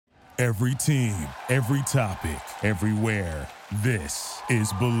Every team, every topic, everywhere. This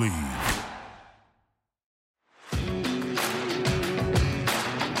is Believe.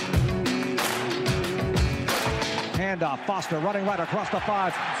 Handoff, Foster running right across the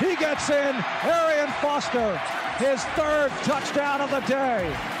 5. He gets in. Arian Foster, his third touchdown of the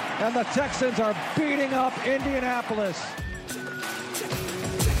day. And the Texans are beating up Indianapolis.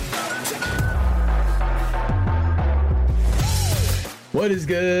 What is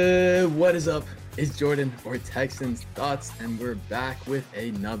good? What is up? It's Jordan or Texans Thoughts, and we're back with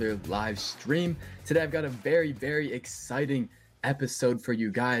another live stream. Today I've got a very, very exciting episode for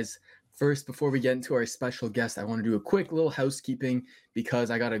you guys. First, before we get into our special guest, I want to do a quick little housekeeping because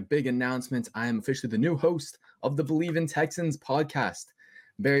I got a big announcement. I am officially the new host of the Believe in Texans podcast.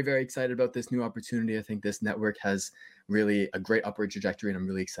 Very, very excited about this new opportunity. I think this network has really a great upward trajectory, and I'm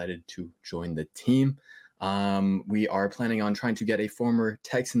really excited to join the team. We are planning on trying to get a former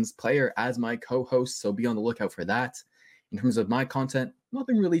Texans player as my co-host, so be on the lookout for that. In terms of my content,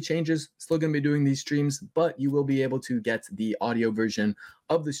 nothing really changes. Still going to be doing these streams, but you will be able to get the audio version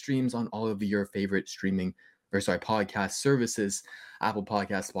of the streams on all of your favorite podcast services, Apple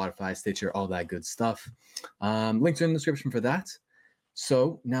Podcasts, Spotify, Stitcher, all that good stuff. Links are in the description for that.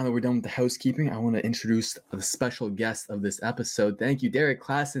 So now that we're done with the housekeeping, I want to introduce the special guest of this episode. Thank you, Derek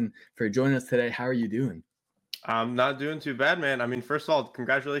Klassen, for joining us today. How are you doing? I'm not doing too bad, man. I mean, first of all,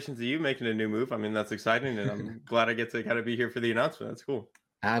 congratulations to you making a new move. I mean, that's exciting, and I'm glad I get to kind of be here for the announcement. That's cool.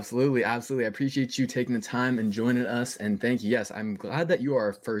 Absolutely. I appreciate you taking the time and joining us, and thank you. Yes, I'm glad that you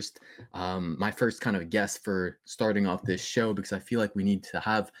are my first kind of guest for starting off this show, because I feel like we need to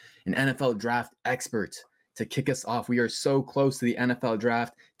have an NFL draft expert to kick us off. We are so close to the NFL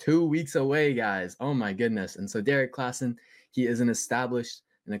draft, 2 weeks away, guys. Oh my goodness. And so Derek Klassen, he is an established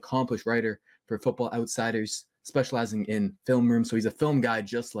and accomplished writer for Football Outsiders, specializing in film room. So he's a film guy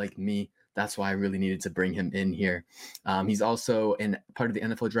just like me. That's why I really needed to bring him in here. He's also part of the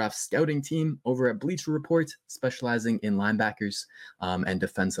NFL draft scouting team over at Bleacher Report, specializing in linebackers and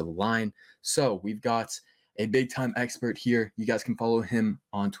defensive line. So we've got a big time expert here. You guys can follow him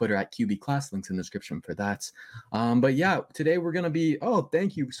on Twitter at QBClass. Links in the description for that. But yeah, today we're going to be,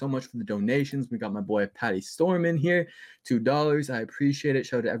 thank you so much for the donations. We got my boy Patty Storm in here, $2. I appreciate it.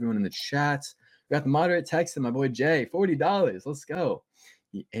 Shout out to everyone in the chat. We got the moderate Texan, my boy Jay, $40. Let's go.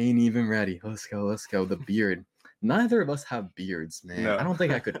 He ain't even ready. Let's go. The beard. Neither of us have beards, man. No. I don't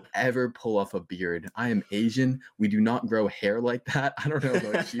think I could ever pull off a beard. I am Asian. We do not grow hair like that. I don't know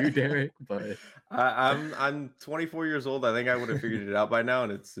about you, Derek, but I'm 24 years old. I think I would have figured it out by now,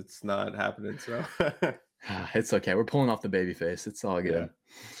 and it's not happening. So it's okay. We're pulling off the baby face. It's all good.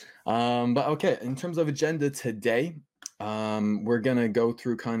 Yeah. But okay, in terms of agenda today, we're gonna go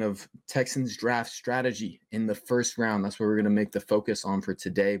through kind of Texans draft strategy in the first round. That's what we're gonna make the focus on for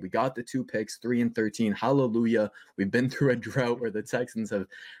today. We got the 2 picks, 3 and 13. Hallelujah. We've been through a drought where the Texans have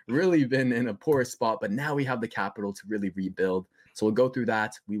really been in a poor spot, but now we have the capital to really rebuild. So we'll go through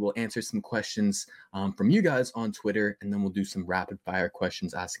that. We will answer some questions from you guys on Twitter, and then we'll do some rapid fire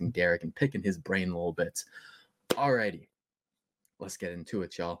questions asking Derek and picking his brain a little bit. Alrighty, let's get into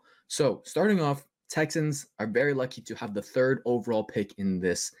it, y'all. So starting off, Texans are very lucky to have the 3rd overall pick in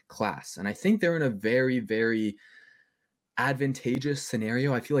this class. And I think they're in a very, very advantageous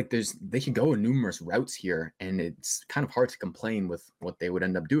scenario. I feel like they can go in numerous routes here, and it's kind of hard to complain with what they would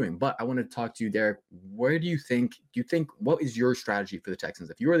end up doing. But I want to talk to you, Derek. Where do you think what is your strategy for the Texans?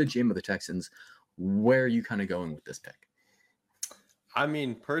 If you are the GM of the Texans, where are you kind of going with this pick? I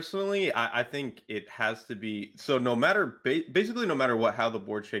mean, personally, I think it has to be so. No matter how the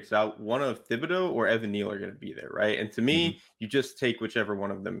board shakes out, one of Thibodeau or Evan Neal are going to be there, right? And to me, you just take whichever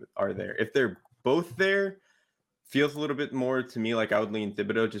one of them are there. If they're both there, feels a little bit more to me like I would lean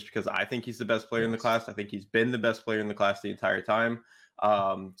Thibodeau, just because I think he's the best player in the class. I think he's been the best player in the class the entire time.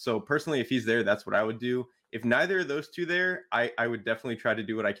 So personally, if he's there, that's what I would do. If neither of those two there, I would definitely try to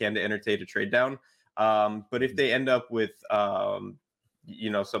do what I can to entertain a trade down. But if they end up with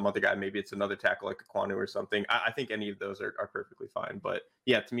some other guy, maybe it's another tackle like Ekwonu or something, I think any of those are perfectly fine. But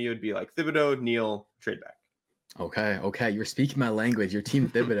yeah, to me, it would be like Thibodeau, Neal, trade back. Okay. You're speaking my language. You're Team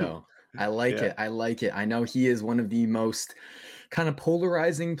Thibodeau. I like it. I know he is one of the most kind of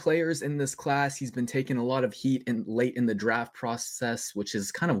polarizing players in this class. He's been taking a lot of heat late in the draft process, which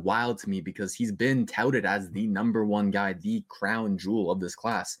is kind of wild to me because he's been touted as the number one guy, the crown jewel of this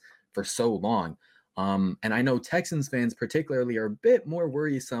class for so long. And I know Texans fans particularly are a bit more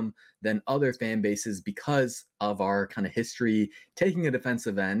worrisome than other fan bases because of our kind of history taking a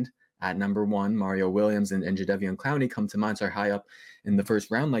defensive end at number 1. Mario Williams and Jadeveon Clowney come to mind, so high up in the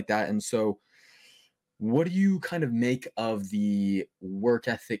first round like that. And so What do you kind of make of the work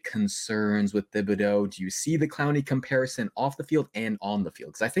ethic concerns with Thibodeau? Do you see the Clowney comparison off the field and on the field?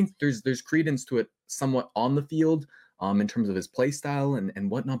 Because I think there's credence to it somewhat on the field, in terms of his play style and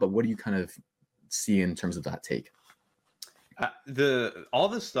whatnot. But what do you kind of see in terms of that take? All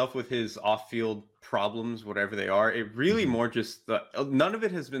the stuff with his off-field problems, whatever they are, it really more just none of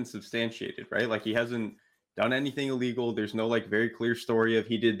it has been substantiated, right? Like he hasn't done anything illegal. There's no like very clear story of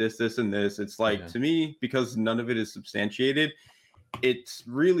he did this and this. It's like to me, because none of it is substantiated, it's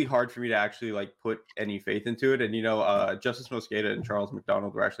really hard for me to actually like put any faith into it. And Justice Mosqueda and Charles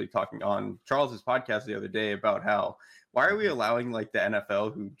McDonald were actually talking on Charles's podcast the other day about how why are we allowing like the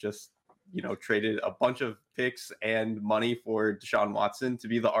NFL, who just traded a bunch of picks and money for Deshaun Watson, to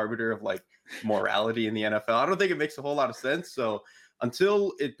be the arbiter of like morality in the NFL? I don't think it makes a whole lot of sense. So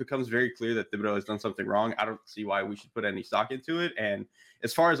until it becomes very clear that Thibodeau has done something wrong, I don't see why we should put any stock into it. And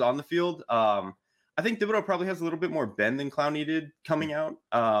as far as on the field, I think Thibodeau probably has a little bit more bend than Clowney did coming out.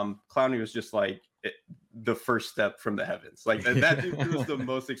 Clowney was just like the first step from the heavens. Like that dude was the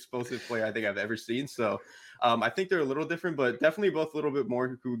most explosive player I think I've ever seen. So I think they're a little different, but definitely both a little bit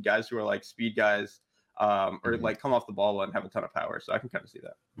more guys who are like speed guys, or like come off the ball and have a ton of power. So I can kind of see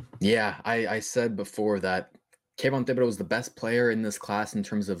that. Yeah, I said before that Kayvon Thibodeau is the best player in this class in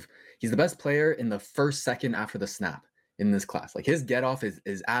terms of he's the best player in the first second after the snap in this class. Like his get off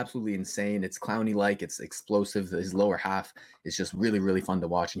is absolutely insane. It's Clowney-like, it's explosive. His lower half is just really, really fun to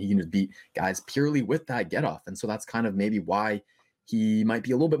watch. And he can just beat guys purely with that get off. And so that's kind of maybe why he might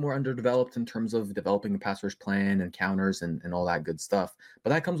be a little bit more underdeveloped in terms of developing a pass rush plan and counters and all that good stuff. But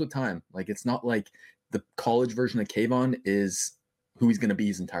that comes with time. Like it's not like the college version of Kayvon is who he's going to be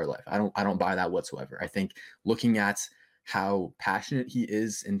his entire life. I don't buy that whatsoever. I think looking at how passionate he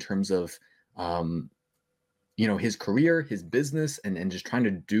is in terms of, his career, his business, and just trying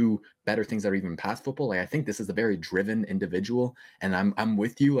to do better things that are even past football. Like I think this is a very driven individual, and I'm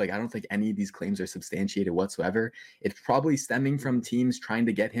with you. Like I don't think any of these claims are substantiated whatsoever. It's probably stemming from teams trying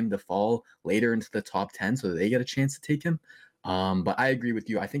to get him to fall later into the top 10 so that they get a chance to take him. But I agree with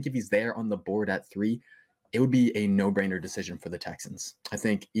you. I think if he's there on the board at 3, it would be a no-brainer decision for the Texans. I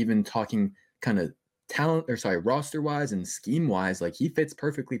think even talking kind of roster-wise and scheme-wise, like he fits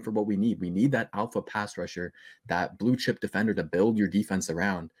perfectly for what we need. We need that alpha pass rusher, that blue chip defender to build your defense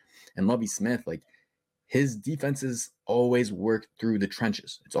around. And Lovie Smith, like his defenses always work through the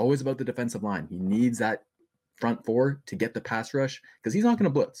trenches. It's always about the defensive line. He needs that front 4 to get the pass rush because he's not going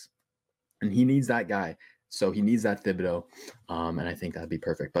to blitz. And he needs that guy. So he needs that Thibodeau, and I think that'd be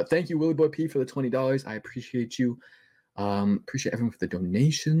perfect. But thank you, Willie Boy P, for the $20. I appreciate you. Appreciate everyone for the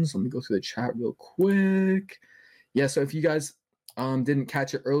donations. Let me go through the chat real quick. Yeah, so if you guys didn't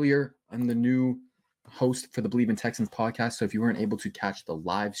catch it earlier, I'm the new host for the Believe in Texans podcast. So if you weren't able to catch the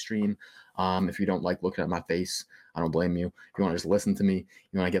live stream, if you don't like looking at my face, I don't blame you. If you want to just listen to me,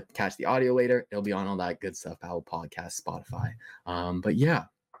 you want to catch the audio later, it'll be on all that good stuff, Apple Podcasts, Spotify. But yeah,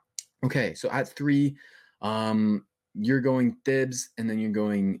 okay. So at 3. You're going Thibs, and then you're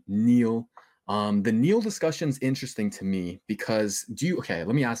going Neal. The Neal discussion's interesting to me because let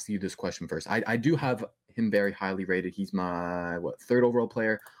me ask you this question first. I do have him very highly rated. He's my 3rd overall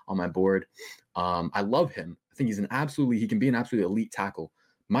player on my board. I love him. I think he can be an absolute elite tackle.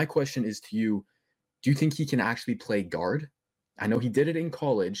 My question is to you, do you think he can actually play guard? I know he did it in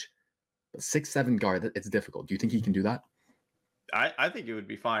college, but 6'7" guard, it's difficult. Do you think he can do that? I think it would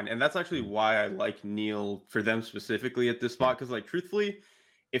be fine. And that's actually why I like Neal for them specifically at this spot. Because, like, truthfully,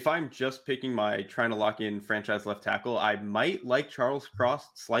 if I'm just picking trying to lock in franchise left tackle, I might like Charles Cross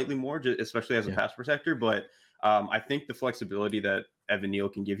slightly more, especially as a pass protector. But I think the flexibility that Evan Neal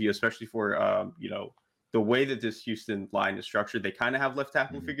can give you, especially for, the way that this Houston line is structured, they kind of have left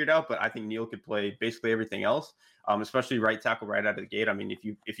tackle figured out. But I think Neal could play basically everything else, especially right tackle right out of the gate. I mean,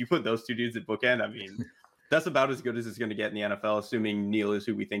 if you put those two dudes at bookend, I mean – that's about as good as it's going to get in the NFL, assuming Neal is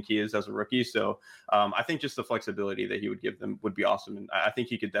who we think he is as a rookie. So I think just the flexibility that he would give them would be awesome. And I think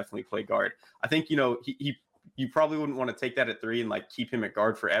he could definitely play guard. I think, you probably wouldn't want to take that at 3 and like keep him at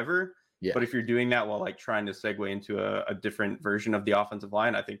guard forever. Yeah. But if you're doing that while like trying to segue into a different version of the offensive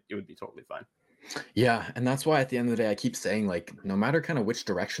line, I think it would be totally fine. Yeah, and that's why at the end of the day, I keep saying, like, no matter kind of which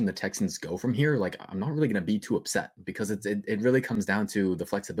direction the Texans go from here, like, I'm not really going to be too upset because it really comes down to the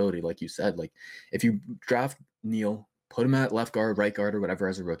flexibility, like you said. Like, if you draft Neal, put him at left guard, right guard, or whatever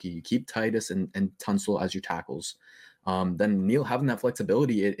as a rookie, you keep Titus and Tunsil as your tackles, then Neal having that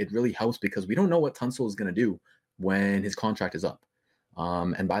flexibility, it really helps because we don't know what Tunsil is going to do when his contract is up.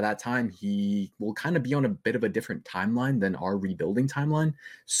 And by that time, he will kind of be on a bit of a different timeline than our rebuilding timeline.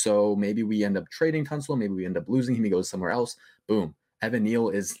 So maybe we end up trading Tunsil, maybe we end up losing him, he goes somewhere else. Boom. Evan Neal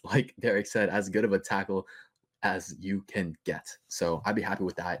is, like Derek said, as good of a tackle as you can get. So I'd be happy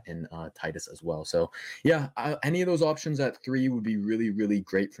with that in Titus as well. So yeah, any of those options at 3 would be really, really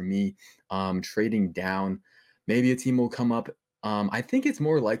great for me. Trading down, maybe a team will come up. I think it's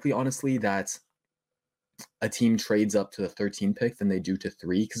more likely, honestly, that a team trades up to the 13 pick than they do to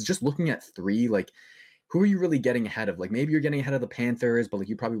 3. Because just looking at 3, like, who are you really getting ahead of? Like, maybe you're getting ahead of the Panthers, but like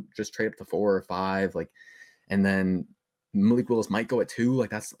you probably just trade up to 4 or 5, like, and then Malik Willis might go at 2.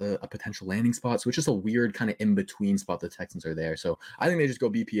 Like, that's a potential landing spot. So it's just a weird kind of in between spot the Texans are there. So I think they just go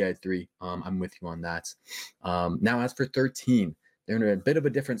BPA at 3. I'm with you on that. Now, as for 13, they're in a bit of a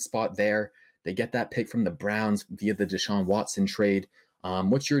different spot there. They get that pick from the Browns via the Deshaun Watson trade.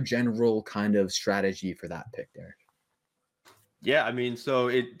 What's your general kind of strategy for that pick there? Yeah, I mean, so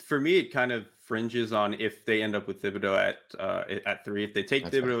for me, it kind of fringes on if they end up with Thibodeau at 3. If they take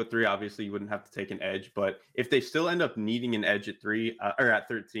Thibodeau at 3, obviously you wouldn't have to take an edge. But if they still end up needing an edge at 3 or at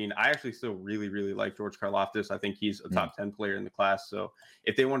 13, I actually still really, really like George Karlaftis. I think he's a top 10 player in the class. So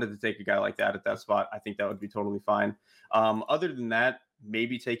if they wanted to take a guy like that at that spot, I think that would be totally fine. Other than that,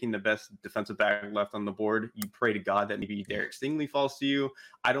 maybe taking the best defensive back left on the board. You pray to God that maybe Derek Stingley falls to you.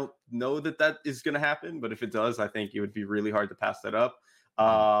 I don't know that is going to happen, but if it does, I think it would be really hard to pass that up.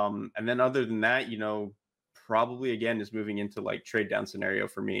 And then other than that, probably again is moving into like trade down scenario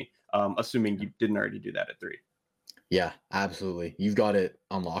for me, assuming you didn't already do that at 3. Yeah, absolutely. You've got it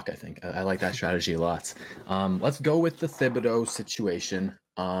on lock, I think. I like that strategy a lot. Let's go with the Thibodeau situation.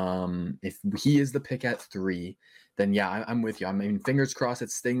 If he is the pick at 3, then yeah, I'm with you. I mean, fingers crossed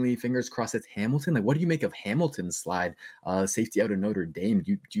it's Stingley, fingers crossed it's Hamilton. Like, what do you make of Hamilton's slide, safety out of Notre Dame?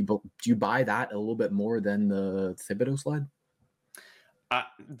 Do you buy that a little bit more than the Thibodeau slide?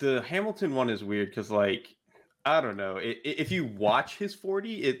 The Hamilton one is weird because, like, I don't know. If you watch his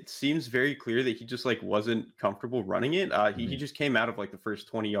 40, it seems very clear that he just like wasn't comfortable running it. He just came out of like the first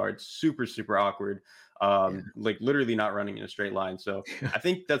 20 yards, super, super awkward. Like literally not running in a straight line. So I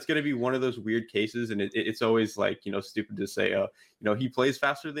think that's going to be one of those weird cases. And it's always like, stupid to say, he plays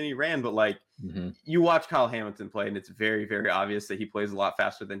faster than he ran, but like you watch Kyle Hamilton play and it's very, very obvious that he plays a lot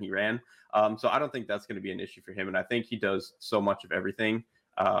faster than he ran. So I don't think that's going to be an issue for him. And I think he does so much of everything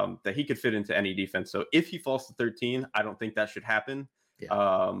that he could fit into any defense. So if he falls to 13, I don't think that should happen.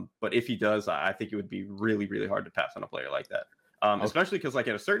 Yeah. But if he does, I think it would be really, really hard to pass on a player like that. Especially because like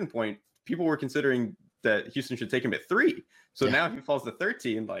at a certain point, people were considering that Houston should take him at 3. So now if he falls to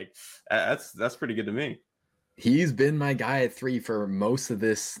 13, like that's pretty good to me. He's been my guy at 3 for most of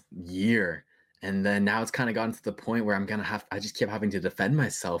this year. And then now it's kind of gotten to the point where I just keep having to defend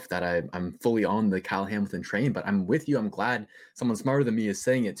myself that I'm fully on the Kyle Hamilton train, but I'm with you. I'm glad someone smarter than me is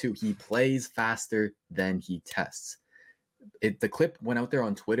saying it too. He plays faster than he tests. The clip went out there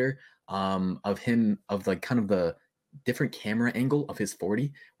on Twitter of him, of like kind of the different camera angle of his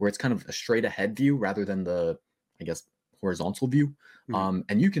 40, where it's kind of a straight ahead view rather than the, I guess, horizontal view.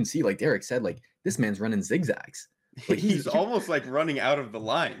 And you can see, like Derek said, like this man's running zigzags. Like he's almost like running out of the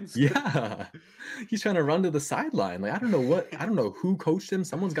lines. Yeah, he's trying to run to the sideline. Like I don't know who coached him.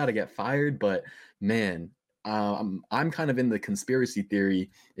 Someone's got to get fired. But man, I'm kind of in the conspiracy theory.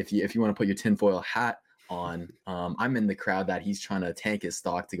 If you want to put your tinfoil hat on, I'm in the crowd that he's trying to tank his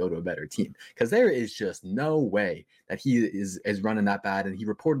stock to go to a better team, because there is just no way that he is running that bad. And he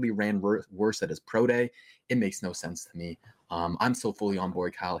reportedly ran worse at his pro day. It makes no sense to me. I'm still fully on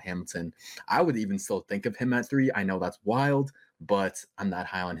board Kyle Hamilton. I would even still think of him at 3. I know that's wild, but I'm not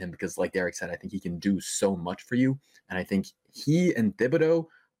high on him because, like Derek said, I think he can do so much for you. And I think he and Thibodeau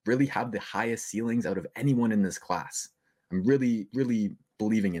really have the highest ceilings out of anyone in this class. I'm really, really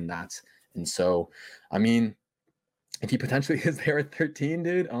believing in that. And so, I mean, if he potentially is there at 13,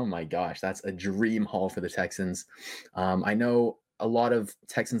 dude, oh my gosh, that's a dream haul for the Texans. I know a lot of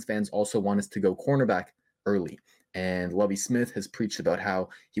Texans fans also want us to go cornerback early. And Lovie Smith has preached about how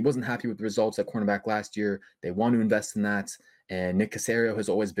he wasn't happy with the results at cornerback last year. They want to invest in that. And Nick Caserio has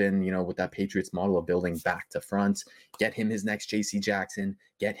always been, with that Patriots model of building back to front. Get him his next J.C. Jackson.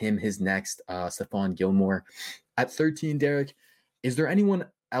 Get him his next Stephon Gilmore. At 13, Derek, is there anyone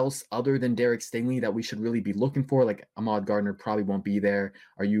else other than Derek Stingley that we should really be looking for? Like Ahmad Gardner probably won't be there.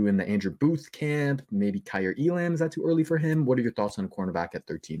 Are you in the Andrew Booth camp? Maybe Kyer Elam? Is that too early for him? What are your thoughts on cornerback at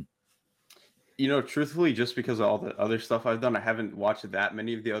 13? Truthfully, just because of all the other stuff I've done, I haven't watched that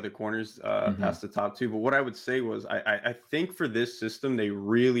many of the other corners past the top 2. But what I would say was I think for this system, they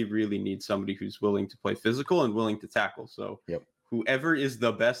really, really need somebody who's willing to play physical and willing to tackle. So whoever is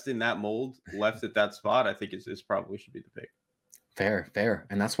the best in that mold left at that spot, I think is probably should be the pick. Fair.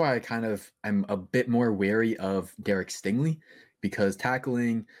 And that's why I'm a bit more wary of Derek Stingley, because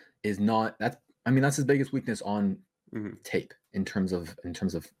tackling is not, that's his biggest weakness on tape in terms of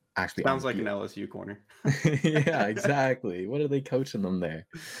actually. Sounds like an LSU corner. Yeah, exactly. What are they coaching them there?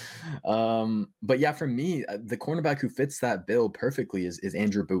 But yeah, for me, the cornerback who fits that bill perfectly is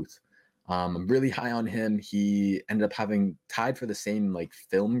Andrew Booth. I'm really high on him. He ended up having tied for the same like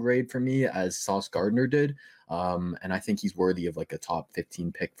film grade for me as Sauce Gardner did. And I think he's worthy of like a top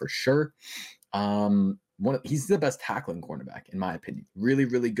 15 pick for sure. He's the best tackling cornerback in my opinion. Really,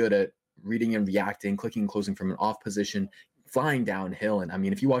 really good at reading and reacting, clicking and closing from an off position, flying downhill. And I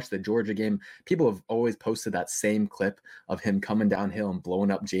mean, if you watch the Georgia game, people have always posted that same clip of him coming downhill and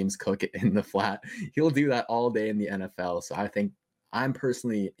blowing up James Cook in the flat. He'll do that all day in the NFL. So I think I'm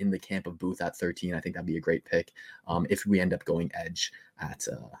personally in the camp of Booth at 13. I think that'd be a great pick if we end up going edge at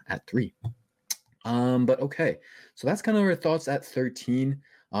 3. But okay, so that's kind of our thoughts at 13.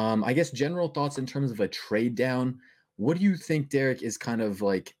 I guess general thoughts in terms of a trade down. What do you think, Derek, is kind of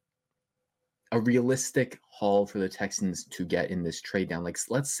like a realistic haul for the Texans to get in this trade down? Like,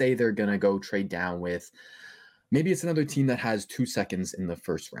 let's say they're going to go trade down with, maybe it's another team that has 2 seconds in the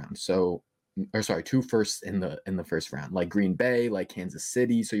first round. So, or sorry, 2 firsts in the first round, like Green Bay, like Kansas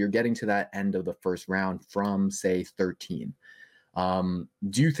City. So you're getting to that end of the first round from say 13. Do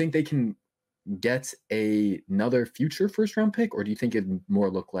you think they can get another future first round pick, or do you think it'd more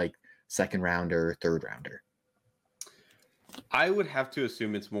look like second rounder, third rounder? I would have to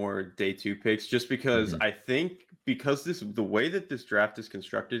assume it's more day 2 picks, just because I think the way that this draft is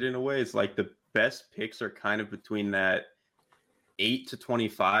constructed in a way is like the best picks are kind of between that 8 to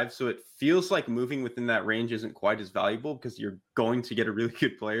 25. So it feels like moving within that range isn't quite as valuable because you're going to get a really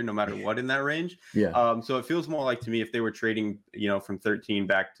good player no matter what in that range. Yeah. So it feels more like to me if they were trading, from 13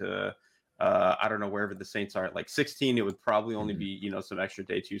 back to I don't know, wherever the Saints are at like 16, it would probably only be, some extra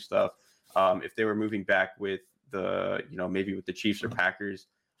day 2 stuff. If they were moving back with maybe with the Chiefs or Packers,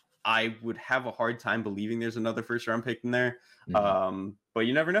 I would have a hard time believing there's another first round pick in there. But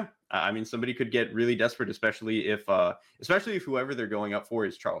you never know. I mean, somebody could get really desperate, especially if whoever they're going up for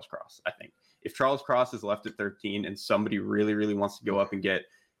is Charles Cross. I think if Charles Cross is left at 13 and somebody really, really wants to go up and get,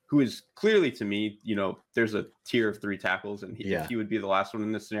 who is clearly to me, there's a tier of 3 tackles, and if he would be the last one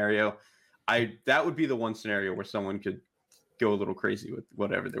in this scenario, that would be the one scenario where someone could go a little crazy with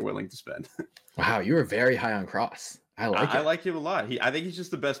whatever they're willing to spend. Wow, you were very high on Cross. I like him a lot. I think he's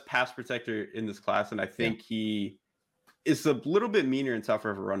just the best pass protector in this class, and I think he is a little bit meaner and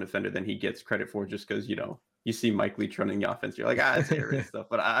tougher of a run defender than he gets credit for, just because you see Mike Leach running the offense, you're like, it's air stuff,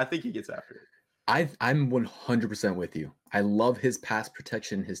 but I think he gets after it. I'm 100% with you. I love his pass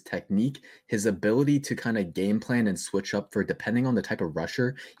protection, his technique, his ability to kind of game plan and switch up for depending on the type of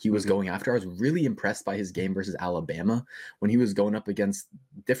rusher he was going after. I was really impressed by his game versus Alabama when he was going up against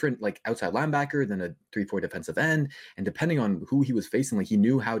different like outside linebacker than a 3-4 defensive end. And depending on who he was facing, like he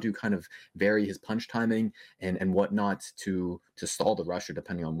knew how to kind of vary his punch timing and whatnot to stall the rusher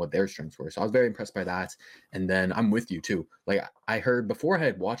depending on what their strengths were. So I was very impressed by that. And then I'm with you too. Like I heard before I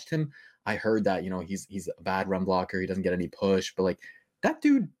had watched him, I heard that, he's a bad run blocker. He doesn't get any push, but like that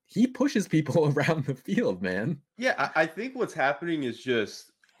dude, he pushes people around the field, man. Yeah, I think what's happening is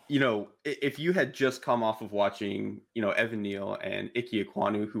just, if you had just come off of watching, Evan Neal and Ike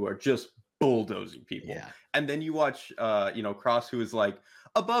Ekwonu, who are just bulldozing people. Yeah. And then you watch, Cross, who is like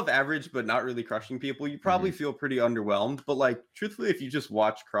above average, but not really crushing people. You probably feel pretty underwhelmed. But like, truthfully, if you just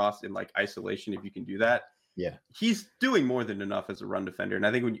watch Cross in like isolation, if you can do that, yeah, he's doing more than enough as a run defender, and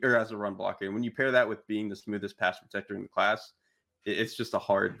I think as a run blocker, and when you pair that with being the smoothest pass protector in the class, it's just a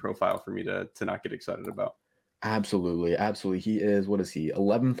hard profile for me to not get excited about. Absolutely. He is, what is he,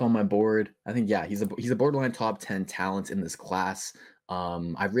 11th on my board? I think he's a borderline top 10 talent in this class.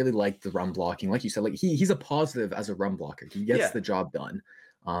 I really like the run blocking, like you said. Like he's a positive as a run blocker. He gets the job done.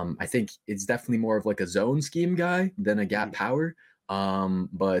 I think it's definitely more of like a zone scheme guy than a gap power.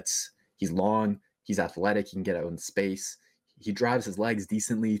 But he's long. He's athletic. He can get out in space. He drives his legs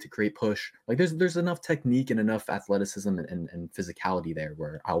decently to create push. Like there's enough technique and enough athleticism and physicality there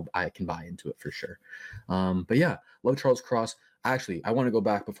where I can buy into it for sure. But yeah, love Charles Cross. Actually, I want to go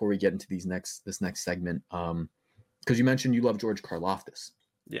back before we get into this next segment. Because you mentioned you love George Karlaftis.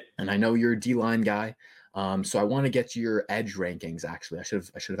 Yeah. And I know you're a D-line guy. So I want to get your edge rankings. Actually, I should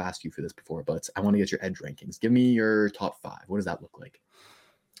have asked you for this before, but I want to get your edge rankings. Give me your top 5. What does that look like?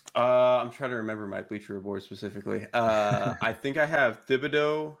 I'm trying to remember my Bleacher Report specifically. I think I have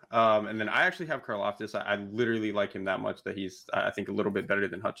Thibodeau, and then I actually have Karlaftis. I literally like him that much that he's, I think, a little bit better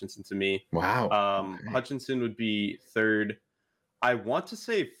than Hutchinson to me. Wow. Okay. Hutchinson would be 3rd. I want to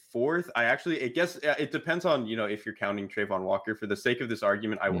say 4th. I guess it depends on, if you're counting Trayvon Walker. For the sake of this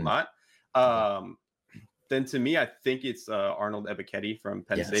argument, I will not. then to me, I think it's Arnold Ebiketie from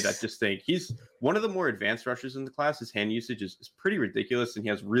Penn State. I just think he's one of the more advanced rushers in the class. His hand usage is pretty ridiculous, and he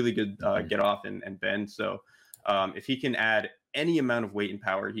has really good get off and bend. So if he can add any amount of weight and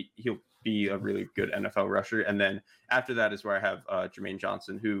power, he'll be a really good NFL rusher. And then after that is where I have Jermaine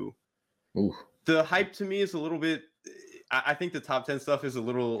Johnson, who the hype to me is a little bit. I think the top 10 stuff is a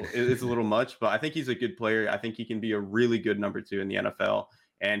little much, but I think he's a good player. I think he can be a really good number 2 in the NFL,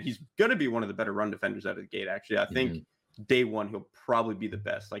 and he's going to be one of the better run defenders out of the gate. Actually, I think day one he'll probably be the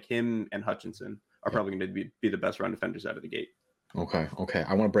best. Like him and Hutchinson are probably going to be the best run defenders out of the gate. Okay.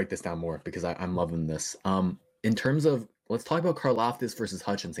 I want to break this down more because I'm loving this. In terms of, let's talk about Karlaftis versus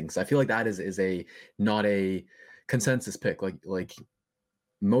Hutchinson, because I feel like that is not a consensus pick. Like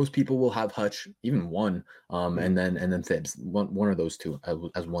most people will have Hutch, even one, and then Thibs, one of those two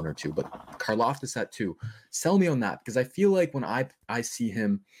as 1 or 2, but Karlaftis at 2. Sell me on that, because I feel like when I see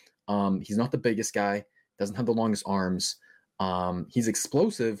him, he's not the biggest guy, doesn't have the longest arms, he's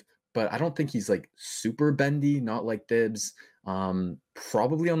explosive, but I don't think he's like super bendy, not like Thibs,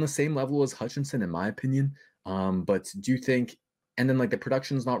 probably on the same level as Hutchinson in my opinion. But do you think, and then like the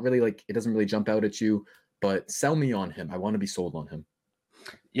production's not really like, it doesn't really jump out at you, but sell me on him. I want to be sold on him.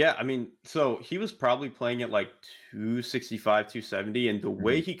 Yeah, I mean, so he was probably playing at like 265, 270, and the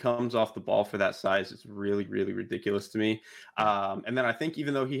way he comes off the ball for that size is really, really ridiculous to me. And then I think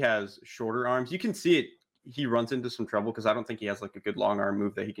even though he has shorter arms, you can see it, he runs into some trouble because I don't think he has like a good long arm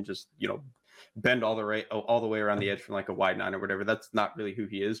move that he can just, bend all the way around the edge from like a wide 9 or whatever. That's not really who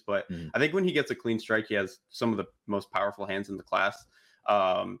he is. But I think when he gets a clean strike, he has some of the most powerful hands in the class.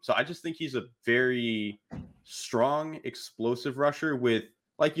 So I just think he's a very strong, explosive rusher with,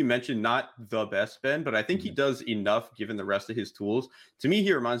 like you mentioned, not the best bend, but I think he does enough given the rest of his tools. To me,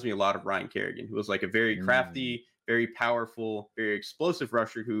 he reminds me a lot of Ryan Kerrigan, who was like a very crafty, very powerful, very explosive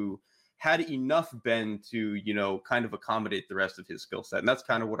rusher who had enough bend to, kind of accommodate the rest of his skill set. And that's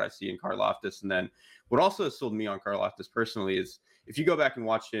kind of what I see in Karlaftis. And then what also sold me on Karlaftis personally is if you go back and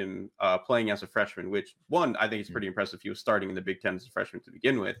watch him playing as a freshman, which one, I think it's pretty impressive. He was starting in the Big Ten as a freshman to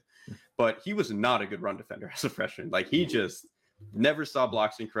begin with, but he was not a good run defender as a freshman. Like he just never saw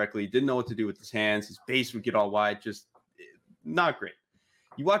blocks incorrectly, didn't know what to do with his hands. His base would get all wide, just not great.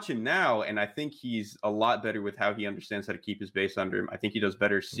 You watch him now, and I think he's a lot better with how he understands how to keep his base under him. I think he does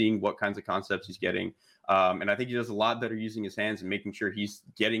better seeing what kinds of concepts he's getting. And I think he does a lot better using his hands and making sure he's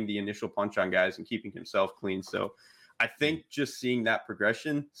getting the initial punch on guys and keeping himself clean. So I think just seeing that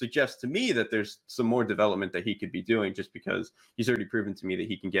progression suggests to me that there's some more development that he could be doing, just because he's already proven to me that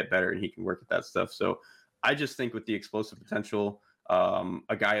he can get better and he can work at that stuff. So I just think with the explosive potential,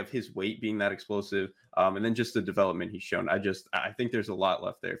 a guy of his weight being that explosive, and then just the development he's shown, I think there's a lot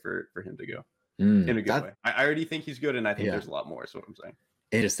left there for him to go in a good way. I already think he's good, and I think there's a lot more, is what I'm saying.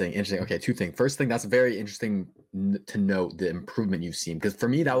 Interesting. Okay, 2 things. First thing, that's very interesting to note the improvement you've seen, because for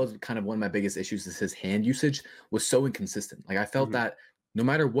me, that was kind of one of my biggest issues, is his hand usage was so inconsistent. Like I felt that no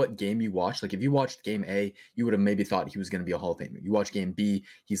matter what game you watched, like if you watched game A, you would have maybe thought he was going to be a Hall of Famer. You watch game B,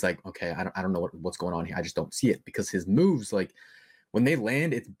 he's like, okay, I don't know what's going on here. I just don't see it, because his moves, like when they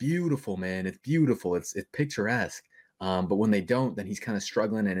land, it's beautiful, man. It's beautiful. It's picturesque. But when they don't, then he's kind of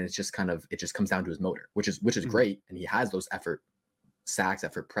struggling, and it just comes down to his motor, which is great. And he has those effort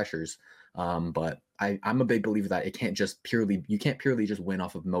pressures. But I'm a big believer that you can't purely just win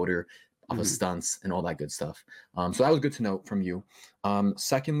off of motor, off of stunts and all that good stuff. So that was good to note from you.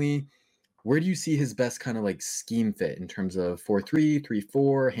 Secondly, where do you see his best kind of like scheme fit in terms of 4-3,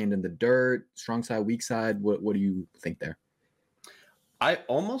 3-4, hand in the dirt, strong side, weak side? What do you think there? I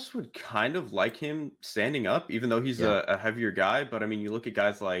almost would kind of like him standing up, even though he's a heavier guy. But I mean, you look at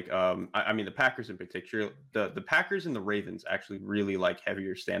guys like, I mean, the Packers in particular, the Packers and the Ravens actually really like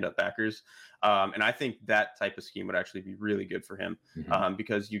heavier stand-up backers. And I think that type of scheme would actually be really good for him,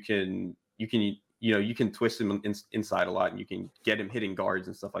 because you can twist him inside a lot, and you can get him hitting guards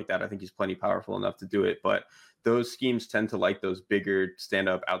and stuff like that. I think he's plenty powerful enough to do it. But those schemes tend to like those bigger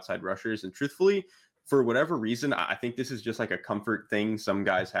stand-up outside rushers. And truthfully, for whatever reason, I think this is just like a comfort thing some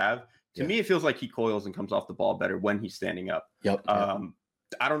guys have. To me, it feels like he coils and comes off the ball better when he's standing up.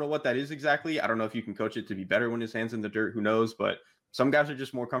 I don't know what that is exactly. I don't know if you can coach it to be better when his hand's in the dirt. Who knows? But some guys are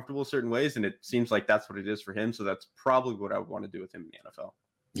just more comfortable certain ways, and it seems like that's what it is for him. So that's probably what I would want to do with him in the NFL.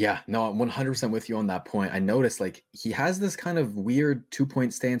 Yeah, no, I'm 100% with you on that point. I noticed like he has this kind of weird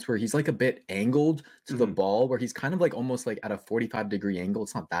 2-point stance where he's like a bit angled to the ball, where he's kind of like almost like at a 45-degree angle.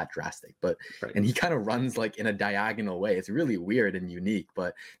 It's not that drastic, but and he kind of runs like in a diagonal way. It's really weird and unique,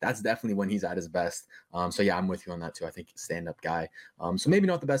 but that's definitely when he's at his best. So yeah, I'm with you on that too. I think stand-up guy. So maybe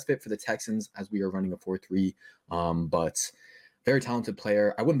not the best fit for the Texans as we are running a 4-3, but Very talented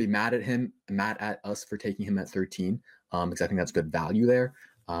player. I wouldn't be mad at us for taking him at 13, because I think that's good value there.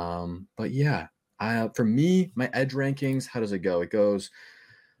 But yeah, for me, my edge rankings, how does it go? It goes,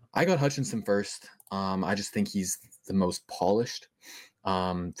 I got Hutchinson first. I just think he's the most polished.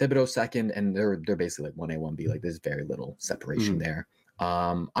 Thibodeau second, and they're basically like 1A, 1B. Like there's very little separation there.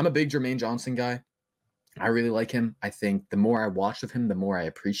 I'm a big Jermaine Johnson guy. I really like him. I think the more I watched of him, the more I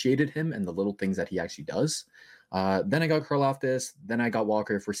appreciated him and the little things that he actually does. Then I got Karlaftis. Then I got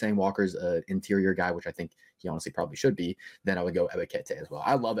Walker. If we're saying Walker's an interior guy, which I think he honestly probably should be, then I would go Ebekete as well.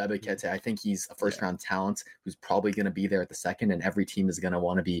 I love Ebekete. I think he's a first-round talent who's probably going to be there at the second, and every team is going to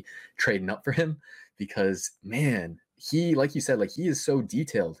want to be trading up for him because, man, he, like you said, like he is so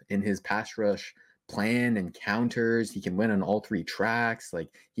detailed in his pass rush plan and counters. He can win on all 3 tracks. Like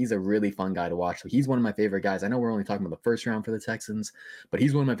he's a really fun guy to watch. So he's one of my favorite guys. I know we're only talking about the first round for the Texans, but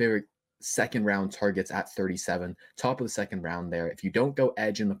he's one of my favorite second round targets at 37, top of the second round there. If you don't go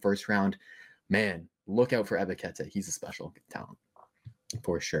edge in the first round, man, look out for Ebekete. He's a special talent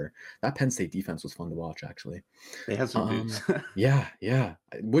for sure. That Penn State defense was fun to watch, actually. They had some dudes. Yeah.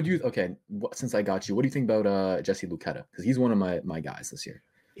 Since I got you, what do you think about Jesse Luketa? Because he's one of my guys this year.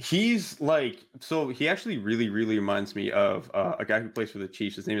 He's like, so he actually really reminds me of a guy who plays for the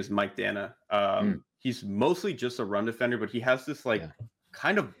Chiefs. His name is Mike Dana. He's mostly just a run defender, but he has this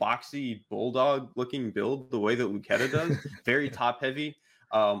kind of boxy bulldog looking build the way that Luketa does. Very top heavy.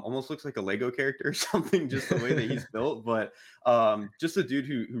 Almost looks like a Lego character or something, just the way that he's built. But just a dude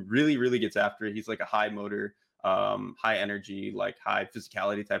who really gets after it. He's like a high motor, high energy, like high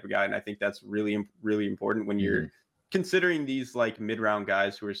physicality type of guy. And I think that's really important when you're considering these like mid-round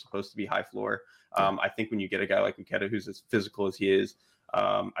guys who are supposed to be high floor. I think when you get a guy like Luketa who's as physical as he is,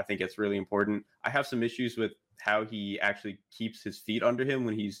 I think it's really important. I have some issues with how he actually keeps his feet under him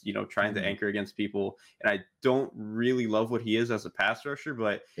when he's, trying to anchor against people. And I don't really love what he is as a pass rusher,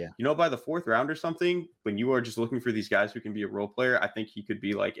 but by the 4th round or something, when you are just looking for these guys who can be a role player, I think he could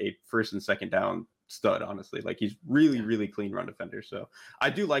be like a first and second down stud, honestly. Like he's really clean run defender. So I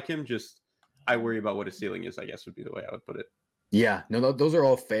do like him. Just I worry about what his ceiling is, I guess would be the way I would put it. Yeah, no, those are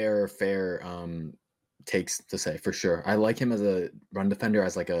all fair takes to say for sure. I like him as a run defender,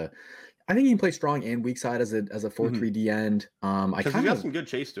 I think he can play strong and weak side as a 4-3 D end. Because he got some good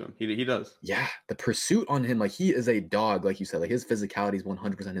chase to him. He does. Yeah, the pursuit on him, like he is a dog, like you said. Like his physicality is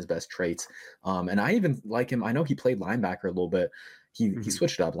 100% his best traits. And I even like him. I know he played linebacker a little bit. He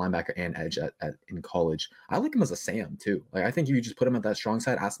switched up linebacker and edge in college. I like him as a Sam too. Like I think if you just put him at that strong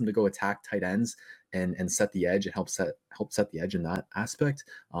side, ask him to go attack tight ends and set the edge and help set the edge in that aspect.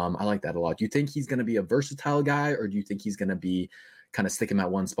 I like that a lot. Do you think he's going to be a versatile guy, or do you think he's going to be kind of stick him at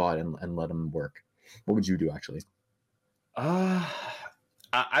one spot and let him work? What would you do actually?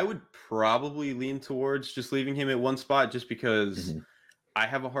 I would probably lean towards just leaving him at one spot, just because I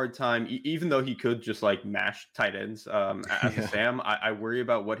have a hard time, even though he could just like mash tight ends as a Sam. I worry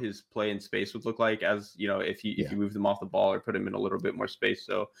about what his play in space would look like as, if you move them off the ball or put him in a little bit more space.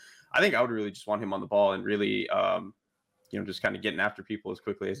 So I think I would really just want him on the ball and really, just kind of getting after people as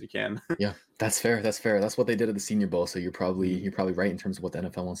quickly as he can. Yeah, that's fair. That's what they did at the Senior Bowl. So you're probably right in terms of what the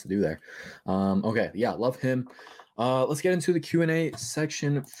NFL wants to do there. Okay, yeah, love him. Let's get into the Q&A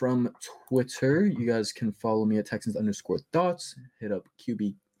section from Twitter. You guys can follow me at Texans_thoughts. Hit up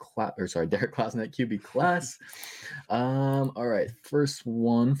Derek Klasnet, QB Class. All right, first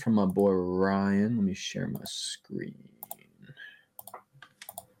one from my boy Ryan. Let me share my screen.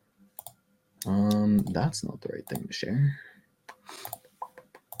 That's not the right thing to share.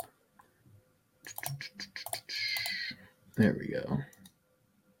 There we go.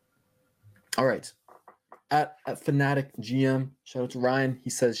 All right. At Fanatic GM, shout out to Ryan. He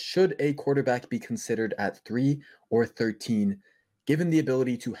says, should a quarterback be considered at 3 or 13, given the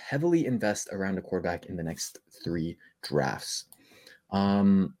ability to heavily invest around a quarterback in the next 3 drafts?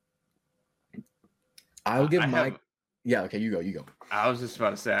 Yeah, okay, you go. I was just about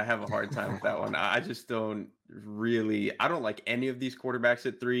to say I have a hard time with that one. I just don't like any of these quarterbacks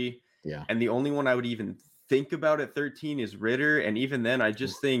at 3. Yeah. And the only one I would even think about at 13 is Ritter. And even then, I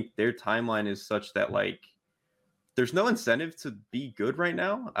just think their timeline is such that like there's no incentive to be good right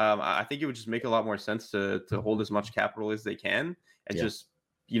now. I think it would just make a lot more sense to hold as much capital as they can and just,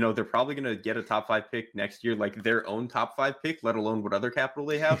 they're probably going to get a top 5 pick next year, like their own top 5 pick, let alone what other capital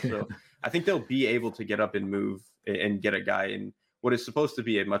they have. So I think they'll be able to get up and move and get a guy in what is supposed to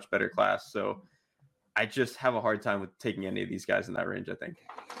be a much better class. So I just have a hard time with taking any of these guys in that range, I think.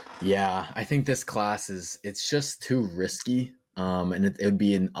 Yeah, I think this class it's just too risky. And it would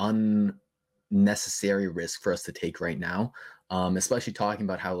be an unnecessary risk for us to take right now. Especially talking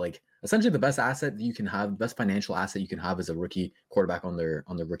about how like essentially the best asset you can have, best financial asset you can have is a rookie quarterback on their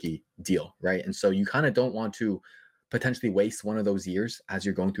rookie deal, right? And so you kind of don't want to potentially waste one of those years as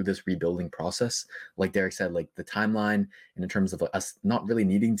you're going through this rebuilding process. Like Derek said, like the timeline and in terms of us not really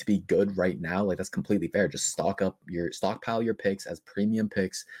needing to be good right now, like that's completely fair. Just stockpile your picks as premium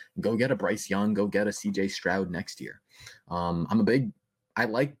picks. Go get a Bryce Young, go get a CJ Stroud next year. I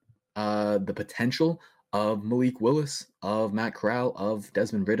like the potential of Malik Willis, of Matt Corral, of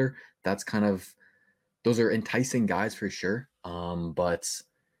Desmond Ridder. Those are enticing guys for sure. But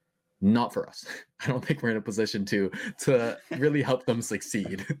not for us. I don't think we're in a position to really help them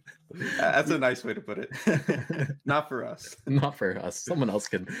succeed. That's a nice way to put it. Not for us. Not for us. Someone else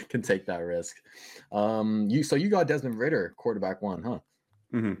can take that risk. You got Desmond Ridder, quarterback one, huh?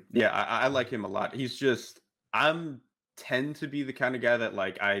 Mm-hmm. Yeah, I like him a lot. I'm tend to be the kind of guy that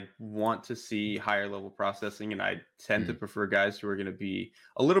like I want to see higher level processing, and I tend to prefer guys who are going to be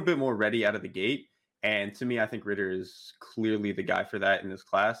a little bit more ready out of the gate. And to me, I think Ridder is clearly the guy for that in this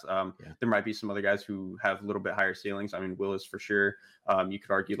class. There might be some other guys who have a little bit higher ceilings. I mean, Willis for sure. You could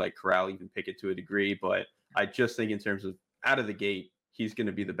argue like Corral, even pick it to a degree, but I just think in terms of out of the gate, he's going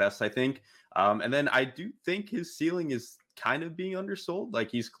to be the best, I think. And then I do think his ceiling is kind of being undersold. Like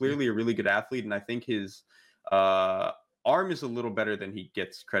he's clearly a really good athlete, and I think his arm is a little better than he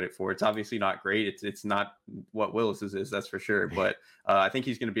gets credit for. It's obviously not great. It's not what Willis's is, that's for sure. But I think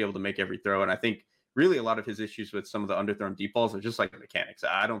he's going to be able to make every throw, and I think really a lot of his issues with some of the underthrown deep balls are just like mechanics.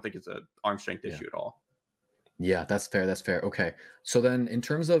 I don't think it's an arm strength issue at all. Yeah, that's fair. Okay. So then in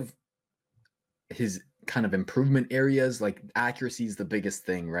terms of his kind of improvement areas, like accuracy is the biggest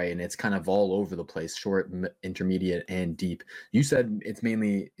thing, right? And it's kind of all over the place, short, intermediate, and deep. You said it's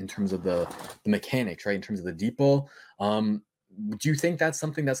mainly in terms of the mechanics, right? In terms of the deep ball. Do you think that's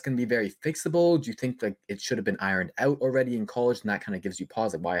something that's going to be very fixable? Do you think like it should have been ironed out already in college, and that kind of gives you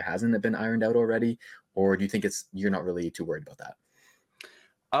pause, like why hasn't it been ironed out already? Or do you think you're not really too worried about that?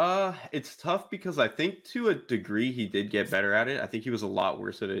 It's tough because I think to a degree he did get better at it. I think he was a lot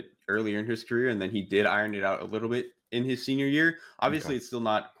worse at it earlier in his career, and then he did iron it out a little bit in his senior year. Obviously, It's still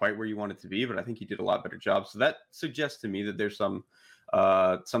not quite where you want it to be, but I think he did a lot better job. So that suggests to me that there's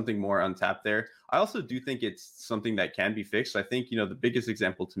something more untapped there. I also do think it's something that can be fixed. I think, the biggest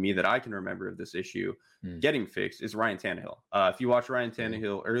example to me that I can remember of this issue getting fixed is Ryan Tannehill. If you watch Ryan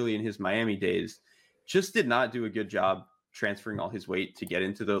Tannehill early in his Miami days, just did not do a good job transferring all his weight to get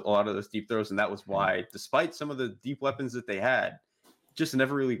into a lot of those deep throws. And that was why, despite some of the deep weapons that they had, just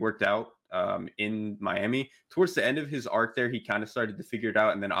never really worked out in Miami. Towards the end of his arc there, he kind of started to figure it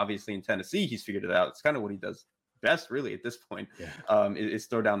out. And then obviously in Tennessee, he's figured it out. It's kind of what he does best really at this point, is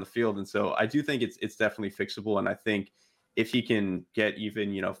throw down the field. And so I do think it's definitely fixable. And I think if he can get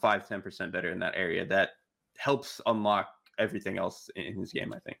even, 5-10% better in that area, that helps unlock everything else in his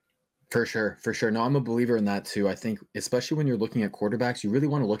game, I think. For sure. No, I'm a believer in that too. I think especially when you're looking at quarterbacks, you really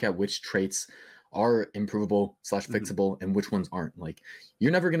want to look at which traits are improvable / fixable and which ones aren't. Like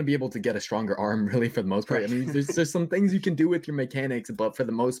you're never going to be able to get a stronger arm really for the most part. I mean, there's some things you can do with your mechanics, but for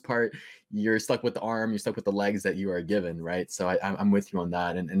the most part, you're stuck with the arm, you're stuck with the legs that you are given, right? So I'm with you on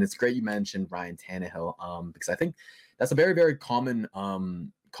that. And it's great you mentioned Ryan Tannehill because I think that's a very, very common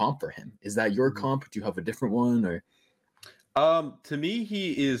comp for him. Is that your comp? Do you have a different one or? To me,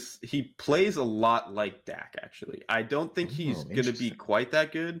 he plays a lot like Dak, actually. I don't think he's going to be quite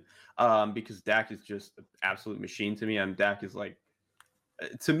that good because Dak is just an absolute machine to me. And Dak is like,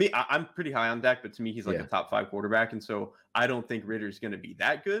 to me, I'm pretty high on Dak, but to me, he's like a top 5 quarterback. And so I don't think Ridder's going to be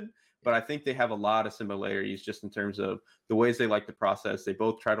that good, but I think they have a lot of similarities just in terms of the ways they like to process. They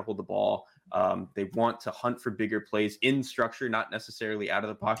both try to hold the ball. They want to hunt for bigger plays in structure, not necessarily out of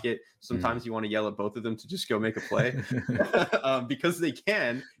the pocket. Sometimes you want to yell at both of them to just go make a play because they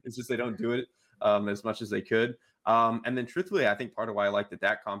can. It's just they don't do it as much as they could. And then truthfully, I think part of why I like the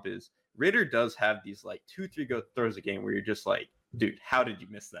Dak comp is Ridder does have these like 2-3 throws a game where you're just like, dude, how did you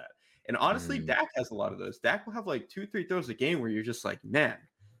miss that? And honestly, Dak has a lot of those. Dak will have like 2-3 throws a game where you're just like, man,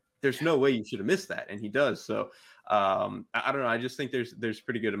 there's no way you should have missed that. And he does. So I don't know. I just think there's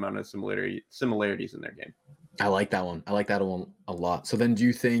pretty good amount of similarities in their game. I like that one. I like that one a lot. So then do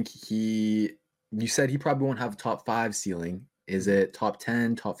you think you said he probably won't have top 5 ceiling. Is it top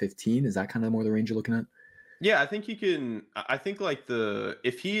 10, top 15? Is that kind of more the range you're looking at? Yeah, I think he can. I think like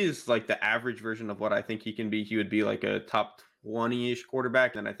if he is like the average version of what I think he can be, he would be like a top 20-ish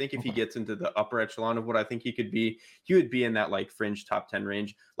quarterback. And I think if he gets into the upper echelon of what I think he could be, he would be in that like fringe top 10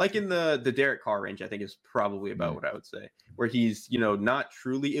 range, like in the Derek Carr range. I think is probably about what I would say, where he's not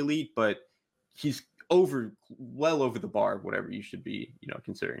truly elite, but he's well over the bar of whatever you should be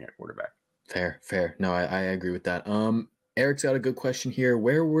considering at quarterback. Fair. No, I agree with that. Eric's got a good question here.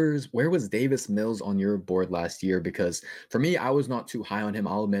 Where was Davis Mills on your board last year? Because for me, I was not too high on him.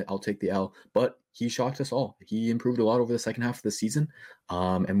 I'll admit, I'll take the L, but he shocked us all. He improved a lot over the second half of the season,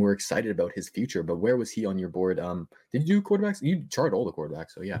 and we're excited about his future. But where was he on your board? Did you do quarterbacks? You charted all the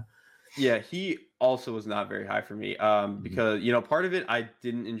quarterbacks, so yeah. Yeah, he also was not very high for me. Because part of it I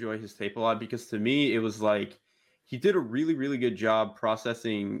didn't enjoy his tape a lot because to me it was like he did a really, really good job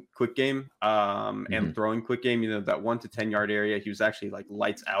processing quick game and throwing quick game. That 1 to 10 yard area, he was actually like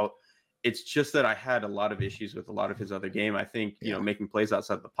lights out. It's just that I had a lot of issues with a lot of his other game. I think making plays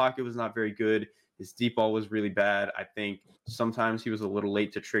outside the pocket was not very good. His deep ball was really bad. I think sometimes he was a little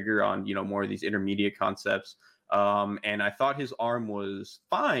late to trigger on more of these intermediate concepts. And I thought his arm was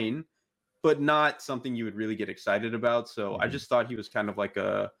fine, but not something you would really get excited about. So I just thought he was kind of like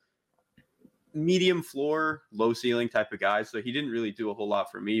a medium floor, low ceiling type of guy. So he didn't really do a whole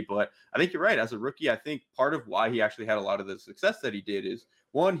lot for me. But I think you're right. As a rookie, I think part of why he actually had a lot of the success that he did is,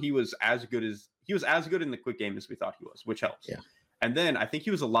 one, he was as good in the quick game as we thought he was, which helps. Yeah. And then I think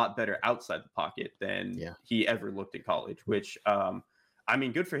he was a lot better outside the pocket than he ever looked in college, which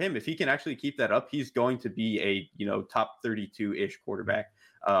good for him. If he can actually keep that up, he's going to be a top 32-ish quarterback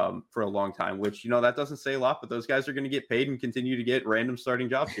for a long time, which that doesn't say a lot, but those guys are going to get paid and continue to get random starting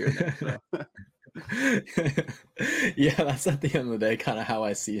jobs here and there, so. Yeah, that's at the end of the day kind of how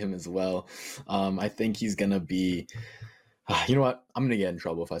I see him as well. I think he's going to be you know what? I'm going to get in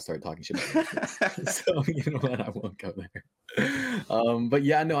trouble if I start talking shit about him. So you know what? I won't go there. But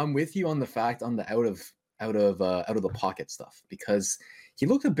yeah, no, I'm with you on the fact on the out of the pocket stuff, because he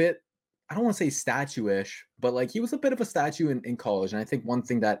looked a bit, I don't want to say statue-ish, but like he was a bit of a statue in college. And I think one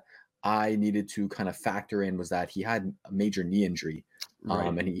thing that I needed to kind of factor in was that he had a major knee injury. Right.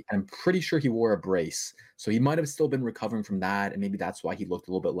 And I'm pretty sure he wore a brace. So he might have still been recovering from that. And maybe that's why he looked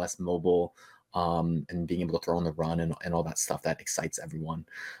a little bit less mobile and being able to throw on the run and all that stuff that excites everyone.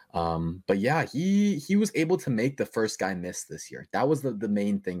 But yeah, he was able to make the first guy miss this year. That was the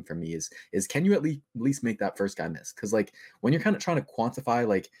main thing for me is can you at least make that first guy miss? Because like when you're kind of trying to quantify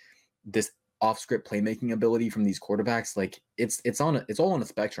like this off-script playmaking ability from these quarterbacks, like it's all on a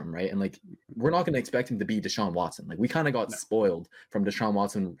spectrum, right? And like we're not going to expect him to be Deshaun Watson. Like we kind of got spoiled from Deshaun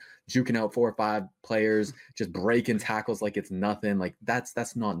Watson juking out 4 or 5 players, just breaking tackles like it's nothing. Like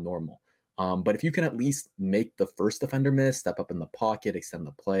that's not normal. But if you can at least make the first defender miss, step up in the pocket, extend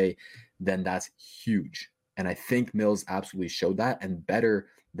the play, then that's huge. And I think Mills absolutely showed that, and better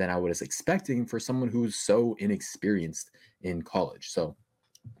than I was expecting for someone who's so inexperienced in college. So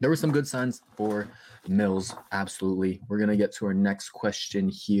there were some good signs for Mills. Absolutely. We're going to get to our next question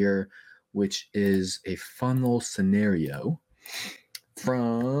here, which is a funnel scenario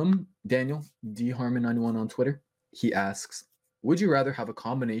from Daniel D. Harmon 91 on Twitter. He asks, would you rather have a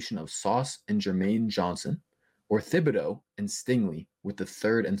combination of Sauce and Jermaine Johnson or Thibodeau and Stingley with the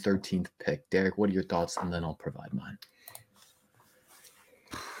 3rd and 13th pick? Derek, what are your thoughts? And then I'll provide mine.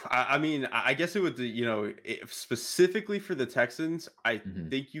 I guess it would, specifically for the Texans, I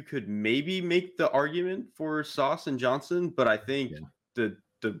think you could maybe make the argument for Sauce and Johnson, but I think the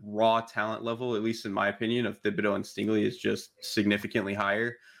raw talent level, at least in my opinion, of Thibodeau and Stingley is just significantly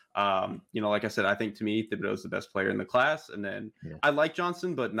higher. Like I said, I think to me, Thibodeau is the best player in the class. And then I like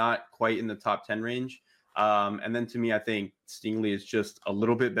Johnson, but not quite in the top 10 range. And then to me, I think Stingley is just a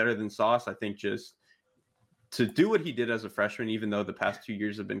little bit better than Sauce. I think just to do what he did as a freshman, even though the past 2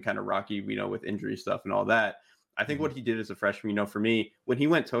 years have been kind of rocky, with injury stuff and all that, I think what he did as a freshman, for me, when he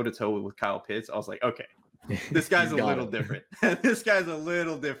went toe to toe with Kyle Pitts, I was like, okay, this guy's a little different. This guy's a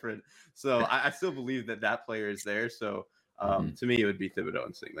little different. So I still believe that player is there. So to me, it would be Thibodeau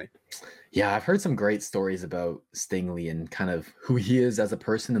and Stingley. Yeah, I've heard some great stories about Stingley and kind of who he is as a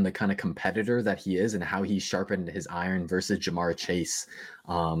person and the kind of competitor that he is and how he sharpened his iron versus Jamar Chase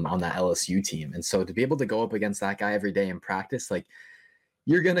on that LSU team. And so to be able to go up against that guy every day in practice, like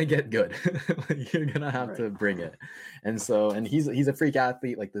you're going to get good. You're going to have to bring it. And so, and he's a freak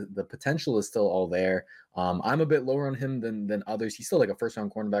athlete. Like the potential is still all there. I'm a bit lower on him than others. He's still like a first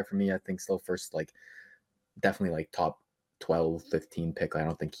round cornerback for me. I think still first, like definitely like top 12, 15 pick. I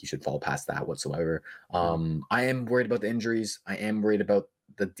don't think he should fall past that whatsoever. I am worried about the injuries. I am worried about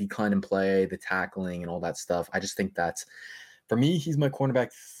the decline in play, the tackling, and all that stuff. I just think that for me, he's my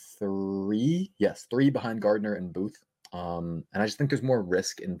cornerback 3. Yes, 3 behind Gardner and Booth. And I just think there's more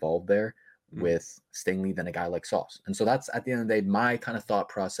risk involved there with Stingley than a guy like Sauce. And so that's at the end of the day, my kind of thought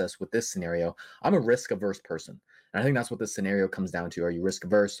process with this scenario. I'm a risk averse person. And I think that's what this scenario comes down to. Are you risk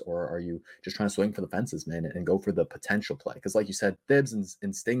averse or are you just trying to swing for the fences, man, and go for the potential play? Because like you said, Thibs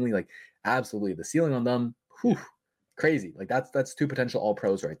and Stingley, like absolutely the ceiling on them, crazy. Like that's 2 potential all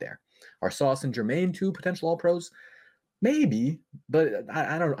pros right there. Are Sauce and Jermaine 2 potential all pros? Maybe, but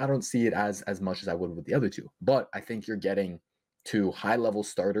I don't see it as much as I would with the other two. But I think you're getting two high level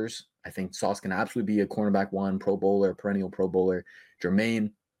starters. I think Sauce can absolutely be a cornerback one, Pro Bowler, perennial Pro Bowler.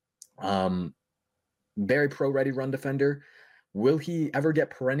 Jermaine, very pro ready run defender. Will he ever get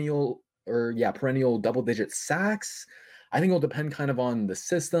perennial double digit sacks? I think it'll depend kind of on the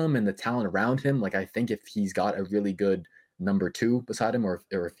system and the talent around him. Like I think if he's got a really good number two beside him, or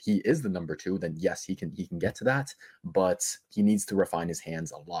if he is the number two, then yes, he can get to that. But he needs to refine his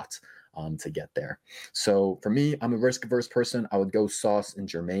hands a lot to get there. So for me, I'm a risk averse person. I would go Sauce and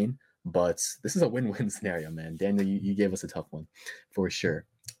Jermaine, but this is a win-win scenario, man. Daniel, you gave us a tough one for sure.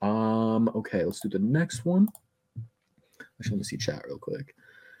 Okay, let's do the next one. Actually, let me see chat real quick.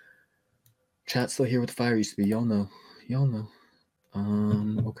 Chat's still here with the fire used to be. Y'all know.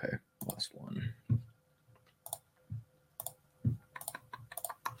 Okay, last one.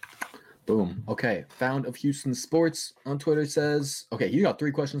 Boom. Okay. Found of Houston Sports on Twitter says, okay, you got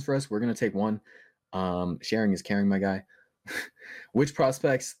 3 questions for us. We're going to take one. Sharing is caring, my guy. Which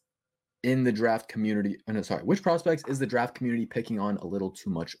prospects in the draft community, which prospects is the draft community picking on a little too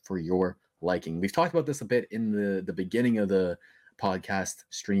much for your liking? We've talked about this a bit in the beginning of the podcast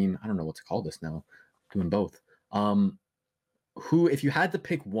stream. I don't know what to call this now. Doing both. Who, if you had to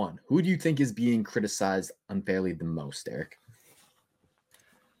pick one, who do you think is being criticized unfairly the most, Eric?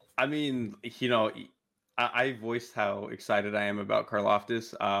 I mean, I voiced how excited I am about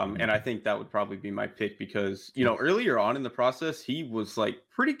Karlaftis, and I think that would probably be my pick because, earlier on in the process, he was like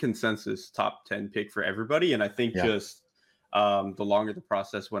pretty consensus top 10 pick for everybody. And I think just the longer the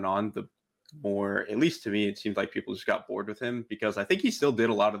process went on, the more, at least to me, it seemed like people just got bored with him because I think he still did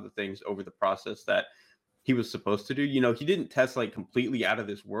a lot of the things over the process that he was supposed to do. He didn't test like completely out of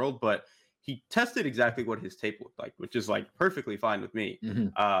this world, but he tested exactly what his tape looked like, which is like perfectly fine with me.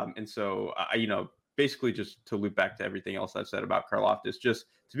 Mm-hmm. And so, basically just to loop back to everything else I've said about Karlaftis, just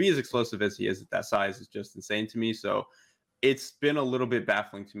to be as explosive as he is at that size is just insane to me. So it's been a little bit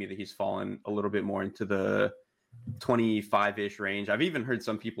baffling to me that he's fallen a little bit more into the 25-ish range. I've even heard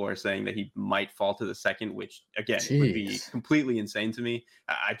some people are saying that he might fall to the second, which again would be completely insane to me.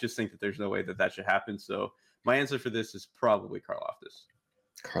 I just think that there's no way that should happen. So my answer for this is probably Karlaftis.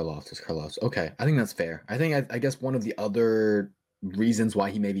 Karlaftis. Okay, I think that's fair. I think I guess one of the other reasons why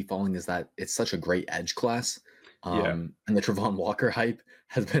he may be falling is that it's such a great edge class. And the Travon Walker hype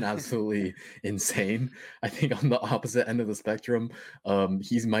has been absolutely insane. I think on the opposite end of the spectrum,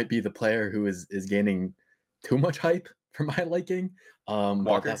 he might be the player who is gaining too much hype for my liking. Walker.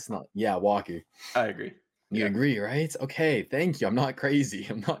 But that's not Walker. I agree. You agree, right? Okay, thank you. I'm not crazy.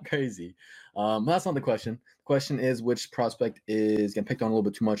 That's not the question. The question is which prospect is getting picked on a little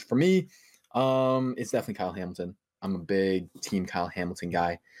bit too much. For me, it's definitely Kyle Hamilton. I'm a big team Kyle Hamilton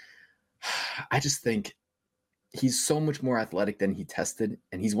guy. I just think he's so much more athletic than he tested,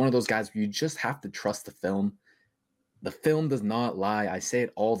 and he's one of those guys where you just have to trust the film. The film does not lie. I say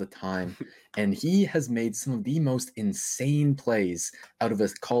it all the time. And he has made some of the most insane plays out of a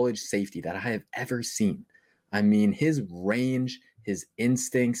college safety that I have ever seen. I mean, his range, his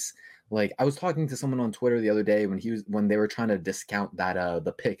instincts. Like, I was talking to someone on Twitter the other day when they were trying to discount that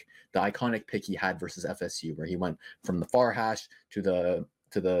the iconic pick he had versus FSU, where he went from the far hash to the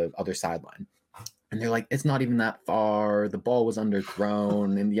other sideline. And they're like, it's not even that far. The ball was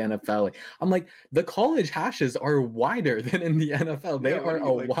underthrown in the NFL. I'm like, the college hashes are wider than in the NFL. They are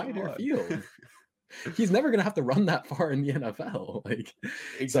a wider field. He's never gonna have to run that far in the NFL. Like,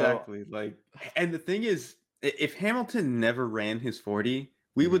 exactly. And the thing is, if Hamilton never ran his 40,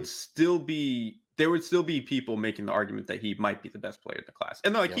 there would still be people making the argument that he might be the best player in the class.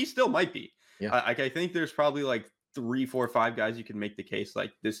 And he still might be. Yeah. I think there's probably like 3, 4, 5 guys you can make the case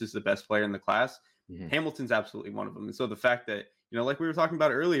like this is the best player in the class. Mm-hmm. Hamilton's absolutely one of them. And so the fact that, like we were talking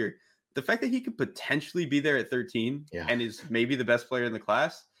about earlier, the fact that he could potentially be there at 13 and is maybe the best player in the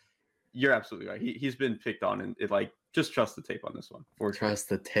class, you're absolutely right. He's been picked on, and just trust the tape on this one. Trust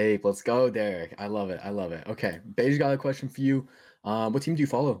the tape. Let's go, Derek. I love it. Okay. Beige got a question for you. What team do you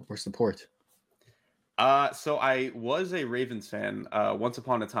follow or support? So I was a Ravens fan once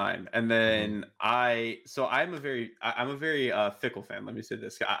upon a time, and then I'm a very fickle fan. Let me say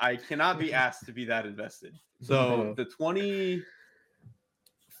this: I cannot be asked to be that invested. So the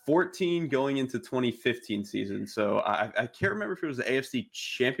 2014 going into 2015 season. So I can't remember if it was the AFC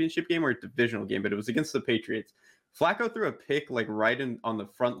Championship game or a divisional game, but it was against the Patriots. Flacco threw a pick right on the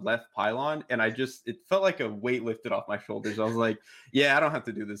front left pylon, and it felt like a weight lifted off my shoulders. I was like, yeah, I don't have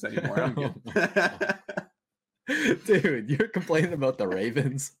to do this anymore. I'm good. Dude, you're complaining about the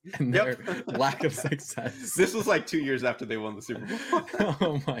Ravens and their Yep. lack of success. This was like 2 years after they won the Super Bowl.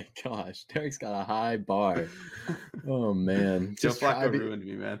 Oh my gosh, Derek's got a high bar. Oh man, Joe Flacco ruined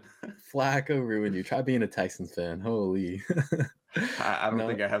me, man. Flacco ruined you. Try being a Texans fan. Holy. I don't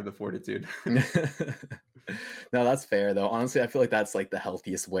think I have the fortitude. No, that's fair though. Honestly, I feel like that's like the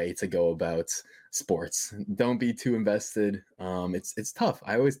healthiest way to go about sports. Don't be too invested. It's tough.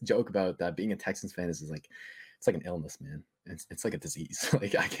 I always joke about that. Being a Texans fan is like it's like an illness, man. It's like a disease.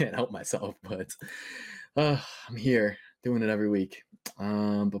 Like I can't help myself, but I'm here doing it every week. What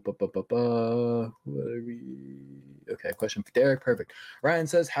are we? Okay, question for Derek. Perfect. Ryan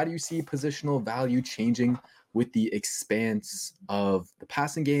says, how do you see positional value changing with the expanse of the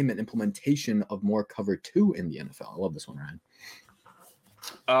passing game and implementation of more cover 2 in the NFL? I love this one, Ryan.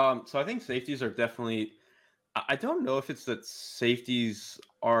 So I think safeties are definitely. I don't know if it's that safeties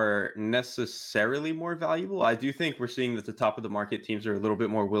are necessarily more valuable. I do think we're seeing that the top of the market teams are a little bit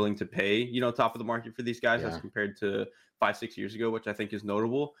more willing to pay, top of the market for these guys as compared to 5-6 years ago, which I think is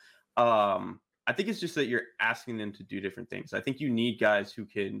notable. I think it's just that you're asking them to do different things. I think you need guys who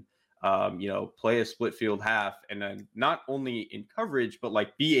can, play a split field half and then not only in coverage, but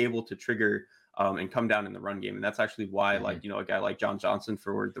like be able to trigger and come down in the run game. And that's actually why, a guy like John Johnson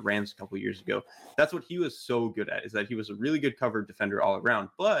for the Rams a couple of years ago, that's what he was so good at, is that he was a really good cover defender all around.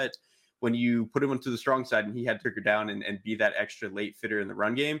 But when you put him into the strong side and he had to trigger down and be that extra late fitter in the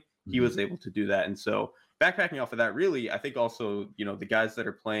run game, he was able to do that. And so backpacking off of that, really, I think also, the guys that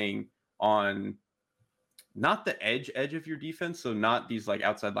are playing on not the edge of your defense, so not these like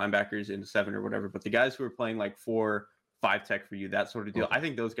outside linebackers in 7 or whatever, but the guys who are playing like 4-5 tech for you, that sort of deal. I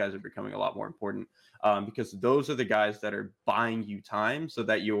think those guys are becoming a lot more important because those are the guys that are buying you time so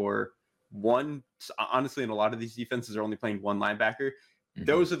that you're honestly, in a lot of these defenses are only playing one linebacker.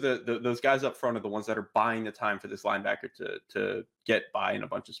 Those are those guys up front are the ones that are buying the time for this linebacker to get by in a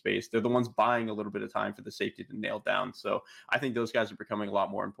bunch of space. They're the ones buying a little bit of time for the safety to nail down. So I think those guys are becoming a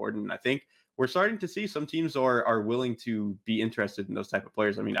lot more important. And I think we're starting to see some teams are willing to be interested in those type of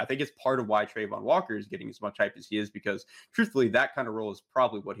players. I mean, I think it's part of why Trayvon Walker is getting as much hype as he is, because truthfully, that kind of role is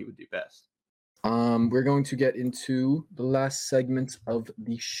probably what he would do best. We're going to get into the last segment of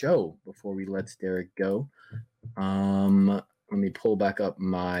the show before we let Derek go. Let me pull back up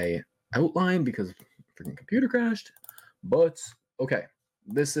my outline because freaking computer crashed. But okay,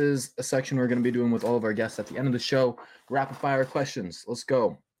 this is a section we're going to be doing with all of our guests at the end of the show. Rapid fire questions. Let's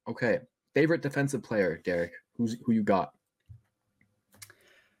go. Okay. Favorite defensive player, Derek? Who you got?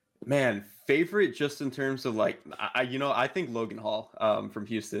 Man, favorite just in terms of like, I think Logan Hall from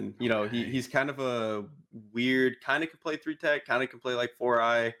Houston. He's kind of a weird, kind of can play 3 tech, kind of can play like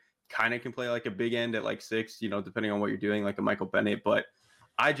 4-eye, kind of can play like a big end at like 6, depending on what you're doing, like a Michael Bennett. But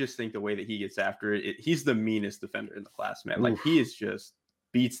I just think the way that he gets after it, he's the meanest defender in the class, man. Like he is just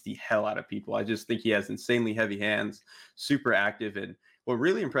beats the hell out of people. I just think he has insanely heavy hands, super active. And what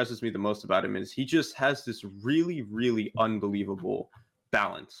really impresses me the most about him is he just has this really, really unbelievable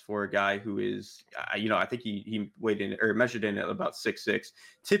balance for a guy who is, I think he weighed in or measured in at about 6'6".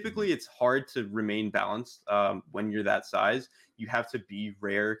 Typically, it's hard to remain balanced when you're that size. You have to be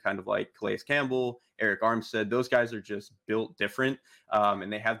rare, kind of like Calais Campbell, Eric Armstead. Those guys are just built different,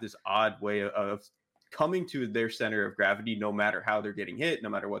 and they have this odd way of coming to their center of gravity, no matter how they're getting hit, no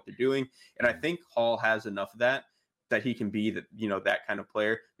matter what they're doing. And I think Hall has enough of that he can be that, that kind of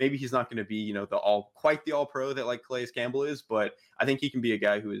player. Maybe he's not going to be, the all pro that like Calais Campbell is, but I think he can be a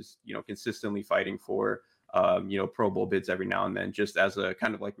guy who is, consistently fighting for, Pro Bowl bids every now and then, just as a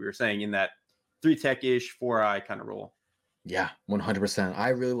kind of like we were saying in that 3 tech-ish, 4-eye kind of role. Yeah, 100%. I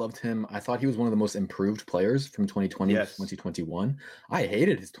really loved him. I thought he was one of the most improved players from 2020 to 2021. I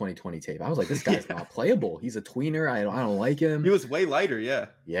hated his 2020 tape. I was like, this guy's not playable. He's a tweener. I don't like him. He was way lighter, yeah.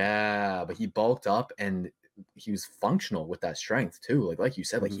 Yeah, but he bulked up and he was functional with that strength too. Like you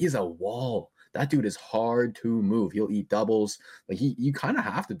said, like he's a wall. That dude is hard to move. He'll eat doubles. Like you kind of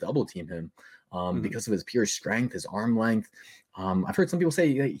have to double team him because of his pure strength, his arm length. I've heard some people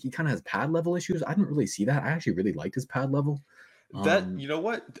say he kind of has pad level issues. I didn't really see that. I actually really liked his pad level. That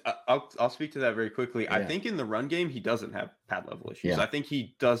I'll speak to that very quickly. Yeah. I think in the run game he doesn't have pad level issues. Yeah. I think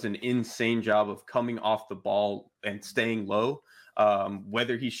he does an insane job of coming off the ball and staying low.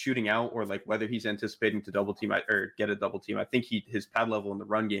 Whether he's shooting out or like whether he's anticipating to double team or get a double team, I think his pad level in the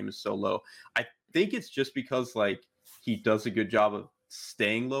run game is so low. I think it's just because like he does a good job of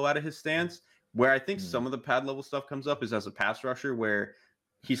staying low out of his stance. Where I think some of the pad level stuff comes up is as a pass rusher, where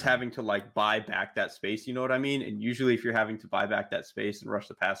he's having to like buy back that space. You know what I mean? And usually, if you're having to buy back that space and rush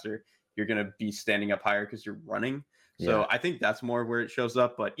the passer, you're going to be standing up higher because you're running. So I think that's more where it shows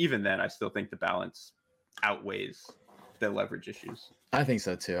up. But even then, I still think the balance outweighs the leverage issues. I think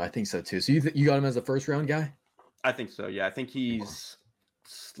so too. So you got him as a first round guy? I think so. Yeah, I think he's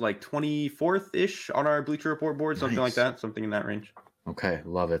like 24th ish on our Bleacher Report board, something like that, something in that range. Okay,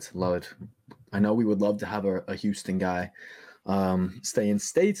 love it. I know we would love to have a Houston guy stay in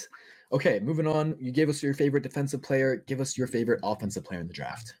state. Okay, moving on. You gave us your favorite defensive player. Give us your favorite offensive player in the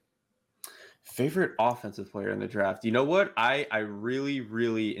draft. Favorite offensive player in the draft. You know what? I really,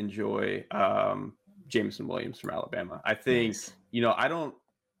 really enjoy Jameson Williams from Alabama. I think,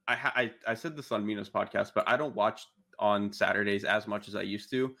 I said this on Mina's podcast, but I don't watch on Saturdays as much as I used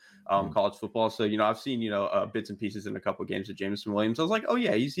to college football. So, I've seen, bits and pieces in a couple of games of Jameson Williams. I was like, oh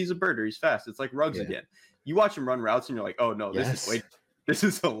yeah, he's a birder. He's fast. It's like Ruggs again. You watch him run routes and you're like, oh no, this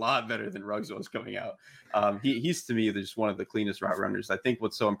is a lot better than Ruggs was coming out. He's to me, just one of the cleanest route runners. I think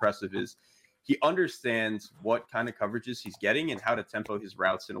what's so impressive is he understands what kind of coverages he's getting and how to tempo his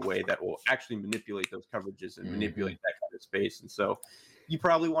routes in a way that will actually manipulate those coverages and manipulate that kind of space. And so you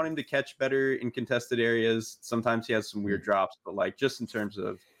probably want him to catch better in contested areas. Sometimes he has some weird drops, but like just in terms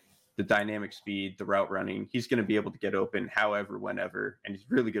of the dynamic speed, the route running, he's going to be able to get open however, whenever, and he's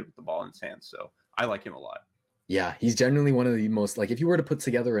really good with the ball in his hands. So I like him a lot. Yeah, he's generally one of the most, like, if you were to put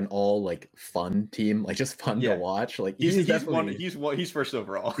together an all like fun team, like just fun to watch, like he's first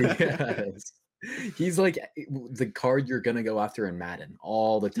overall. Yes. He's like the card you're gonna go after in Madden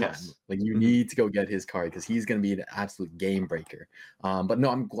all the time. Yes. Like you need to go get his card because he's gonna be an absolute game breaker. But no,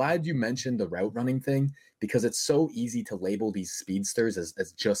 I'm glad you mentioned the route running thing because it's so easy to label these speedsters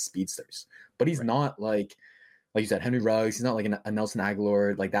as just speedsters. But he's not like you said, Henry Ruggs. He's not like a Nelson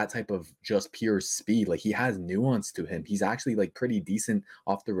Aguilar, like that type of just pure speed. Like he has nuance to him. He's actually like pretty decent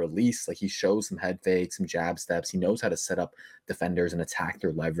off the release. Like he shows some head fakes, some jab steps. He knows how to set up defenders and attack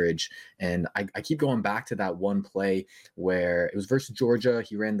their leverage. And I keep going back to that one play where it was versus Georgia.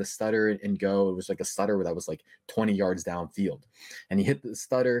 He ran the stutter and go. It was like a stutter that was like 20 yards downfield. And he hit the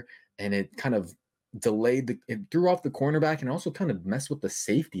stutter and it kind of it threw off the cornerback and also kind of messed with the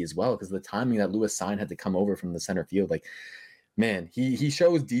safety as well because of the timing that Lewis Sign had to come over from the center field. Like, man, he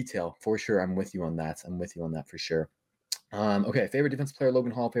shows detail for sure. I'm with you on that for sure. Okay, favorite defensive player,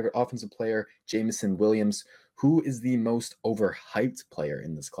 Logan Hall. Favorite offensive player, Jameson Williams. Who is the most overhyped player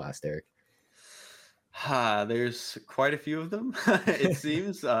in this class, Derek? There's quite a few of them, it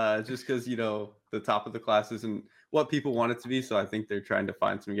seems, just because, the top of the class isn't what people want it to be. So I think they're trying to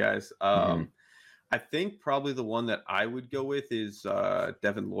find some guys. I think probably the one that I would go with is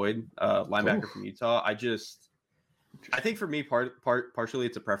Devin Lloyd, linebacker from Utah. I think for me, partially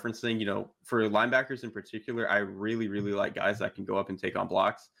it's a preference thing. For linebackers in particular, I really, really like guys that can go up and take on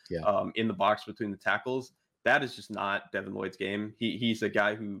blocks in the box between the tackles. That is just not Devin Lloyd's game. He's a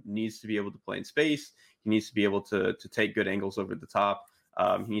guy who needs to be able to play in space. He needs to be able to take good angles over the top.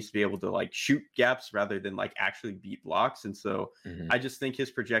 He needs to be able to like shoot gaps rather than like actually beat blocks. And so I just think his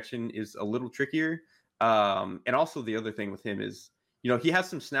projection is a little trickier. And also the other thing with him is, he has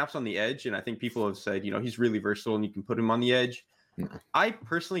some snaps on the edge. And I think people have said, he's really versatile and you can put him on the edge. I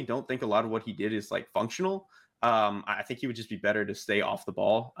personally don't think a lot of what he did is like functional. I think he would just be better to stay off the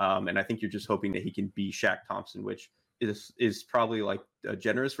ball. And I think you're just hoping that he can be Shaq Thompson, which is probably like a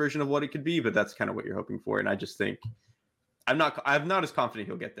generous version of what it could be, but that's kind of what you're hoping for. And I just think I'm not as confident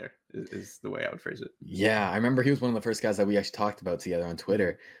he'll get there is the way I would phrase it. Yeah. I remember he was one of the first guys that we actually talked about together on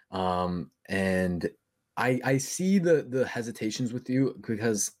Twitter. And I see the hesitations with you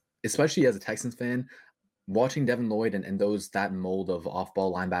because especially as a Texans fan, watching Devin Lloyd and that mold of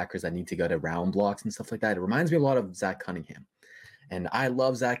off-ball linebackers that need to go to round blocks and stuff like that, it reminds me a lot of Zach Cunningham. And I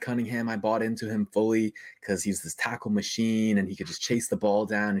love Zach Cunningham. I bought into him fully because he's this tackle machine and he could just chase the ball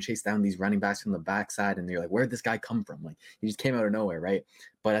down and chase down these running backs from the backside. And you're like, where'd this guy come from? Like, he just came out of nowhere, right?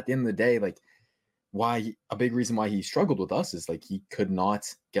 But at the end of the day, like, a big reason why he struggled with us is like he could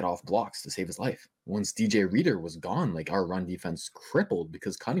not get off blocks to save his life. Once DJ Reader was gone, like our run defense crippled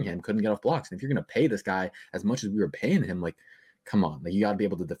because Cunningham couldn't get off blocks. And if you're going to pay this guy as much as we were paying him, like, come on, like you got to be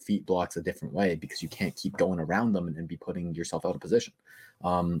able to defeat blocks a different way because you can't keep going around them and be putting yourself out of position.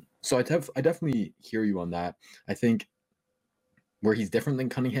 So I definitely hear you on that. I think where he's different than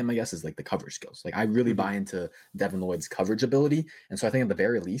Cunningham, I guess, is like the coverage skills. Like I really buy into Devin Lloyd's coverage ability. And so I think at the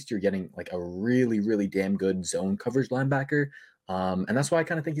very least, you're getting like a really, really damn good zone coverage linebacker. And that's why I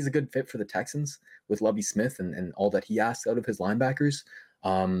kind of think he's a good fit for the Texans with Lovie Smith and all that he asks out of his linebackers.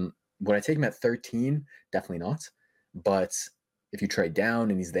 Would I take him at 13? Definitely not. But if you trade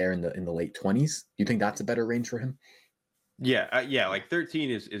down and he's there in the late 20s, do you think that's a better range for him? Yeah. Like 13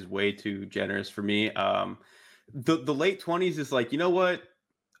 is way too generous for me. The late 20s is like, you know what?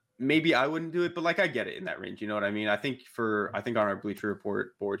 maybe I wouldn't do it, but like I get it in that range. You know what I mean? I think on our Bleacher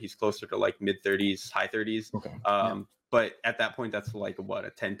Report board, he's closer to like mid 30s, high 30s. Okay. But at that point, that's like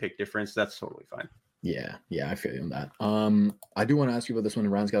a 10 pick difference. That's totally fine. Yeah, I feel you on that. I do want to ask you about this one.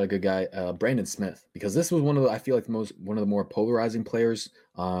 Ryan's got a good guy, Brandon Smith, because this was one of the more polarizing players.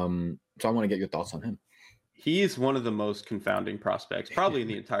 So I want to get your thoughts on him. He is one of the most confounding prospects, probably in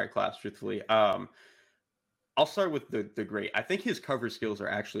the entire class, truthfully. I'll start with the great. I think his cover skills are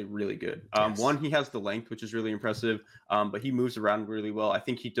actually really good. Yes. One, he has the length, which is really impressive, but he moves around really well. I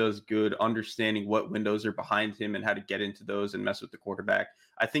think he does good understanding what windows are behind him and how to get into those and mess with the quarterback.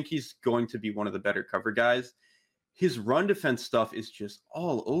 I think he's going to be one of the better cover guys. His run defense stuff is just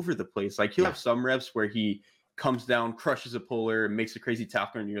all over the place. Like he'll have some reps where he comes down, crushes a puller, and makes a crazy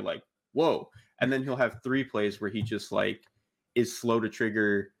tackle, and you're like, whoa. And then he'll have 3 plays where he just like is slow to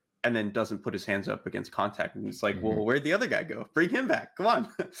trigger and then doesn't put his hands up against contact. And it's like, well, where'd the other guy go? Bring him back. Come on.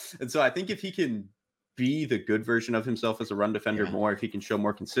 And so I think if he can be the good version of himself as a run defender more, if he can show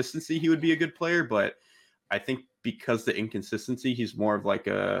more consistency, he would be a good player. But I think because the inconsistency, he's more of like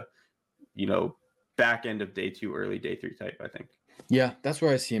a, back end of day 2, early day 3 type, I think. Yeah, that's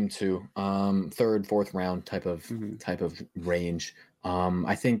where I see him too. 3rd, 4th round type of range.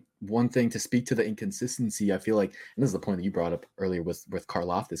 I think one thing to speak to the inconsistency, I feel like, and this is the point that you brought up earlier with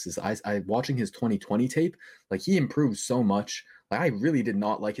Karlaftis, is I watching his 2020 tape, like he improved so much. Like I really did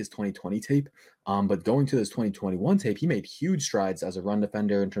not like his 2020 tape, but going to his 2021 tape, he made huge strides as a run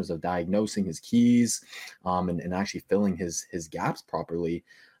defender in terms of diagnosing his keys, and actually filling his gaps properly.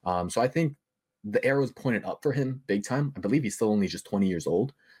 So I think the arrow's pointed up for him big time. I believe he's still only just 20 years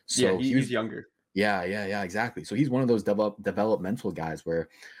old. So he's younger. Yeah, exactly. So he's one of those developmental guys where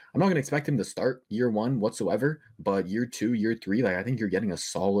I'm not going to expect him to start year 1 whatsoever, but year 2, year 3, like I think you're getting a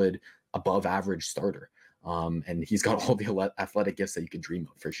solid above average starter. And he's got all the athletic gifts that you could dream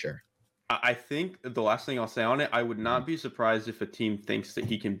of for sure. I think the last thing I'll say on it, I would not be surprised if a team thinks that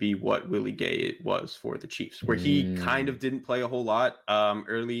he can be what Willie Gay was for the Chiefs, where he kind of didn't play a whole lot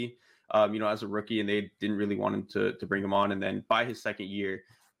early, as a rookie, and they didn't really want him to bring him on. And then by his 2nd year,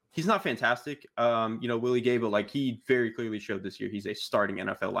 he's not fantastic, Willie Gay, but like he very clearly showed this year he's a starting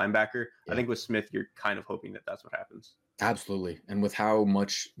NFL linebacker. Yeah. I think with Smith, you're kind of hoping that that's what happens. Absolutely. And with how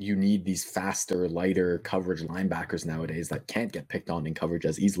much you need these faster, lighter coverage linebackers nowadays that can't get picked on in coverage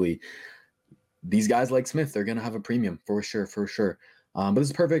as easily, these guys like Smith, they're going to have a premium for sure. But this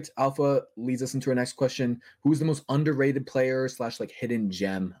is perfect. Alpha leads us into our next question. Who's the most underrated player / like hidden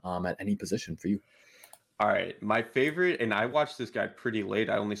gem at any position for you? All right, my favorite, and I watched this guy pretty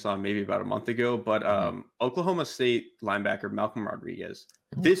late. I only saw him maybe about a month ago, but Oklahoma State linebacker Malcolm Rodriguez.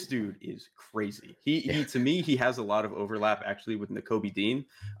 This dude is crazy. He to me, he has a lot of overlap actually with Nakobe Dean.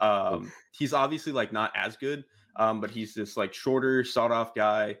 He's obviously like not as good, but he's this like shorter, sawed-off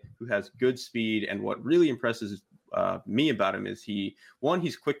guy who has good speed. And what really impresses me about him is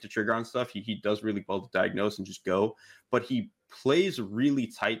he's quick to trigger on stuff. He does really well to diagnose and just go, but he plays really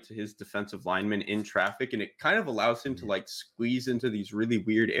tight to his defensive lineman in traffic, and it kind of allows him to like squeeze into these really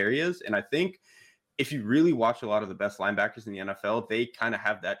weird areas. And I think if you really watch a lot of the best linebackers in the NFL, they kind of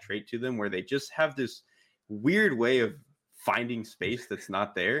have that trait to them where they just have this weird way of finding space that's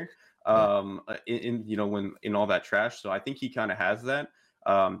not there in all that trash. So I think he kind of has that.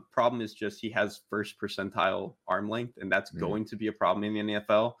 Problem is just he has 1st percentile arm length, and that's going to be a problem in the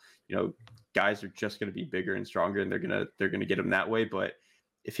NFL. Guys are just going to be bigger and stronger, and they're gonna get him that way. But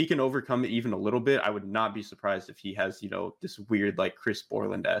if he can overcome it even a little bit, I would not be surprised if he has this weird like Chris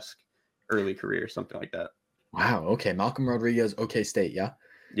Borland-esque early career, something like that. Wow. Okay, Malcolm Rodriguez, OK State, yeah.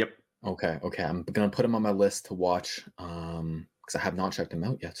 Yep. Okay. I'm gonna put him on my list to watch because I have not checked him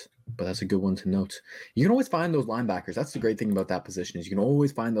out yet. But that's a good one to note. You can always find those linebackers. That's the great thing about that position is you can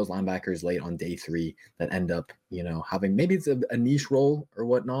always find those linebackers late on day 3 that end up, having maybe it's a niche role or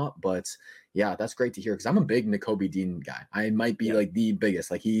whatnot. But yeah, that's great to hear because I'm a big Nakobe Dean guy. I might be like the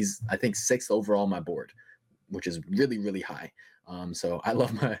biggest. Like he's, I think, 6th overall on my board, which is really, really high. So I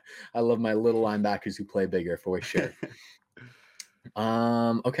love my little linebackers who play bigger for sure.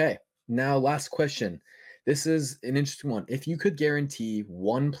 Okay. Now, last question. This is an interesting one. If you could guarantee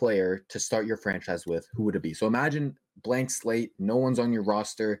one player to start your franchise with, who would it be? So imagine blank slate, no one's on your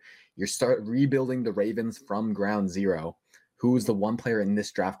roster. You start rebuilding the Ravens from ground zero. Who is the one player in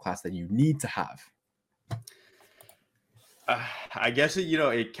this draft class that you need to have? I guess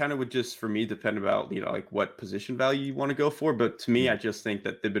it kind of would just for me depend about like what position value you want to go for. But to me, I just think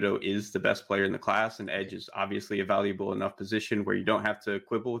that Thibodeau is the best player in the class, and edge is obviously a valuable enough position where you don't have to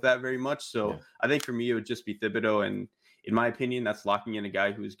quibble with that very much. So I think for me it would just be Thibodeau, and in my opinion, that's locking in a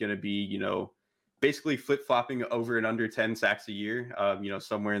guy who's going to be basically flip-flopping over and under 10 sacks a year,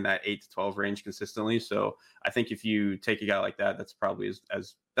 somewhere in that 8 to 12 range consistently. So I think if you take a guy like that, that's probably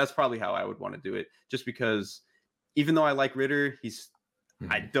that's probably how I would want to do it, just because even though I like Ridder,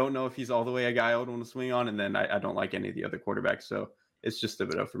 I don't know if he's all the way a guy I would want to swing on. And then I don't like any of the other quarterbacks. So it's just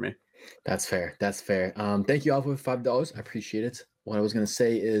Thibodeau for me. That's fair. Thank you all for $5. I appreciate it. What I was going to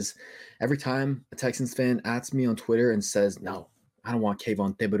say is every time a Texans fan asks me on Twitter and says, no, I don't want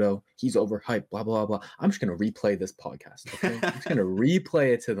Kayvon Thibodeau, he's overhyped, blah, blah, blah. I'm just going to replay this podcast. Okay? I'm just going to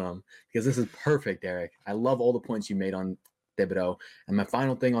replay it to them because this is perfect, Derek. I love all the points you made on Thibodeau. And my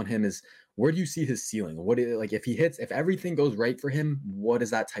final thing on him is, where do you see his ceiling? If everything goes right for him, what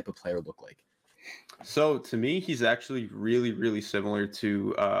does that type of player look like? So to me, he's actually really, really similar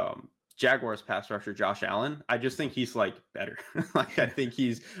to Jaguars pass rusher Josh Allen. I just think he's like better. I think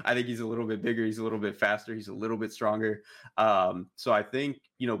he's a little bit bigger. He's a little bit faster. He's a little bit stronger. So I think,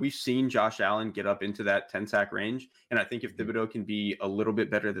 we've seen Josh Allen get up into that 10 sack range. And I think if Thibodeau can be a little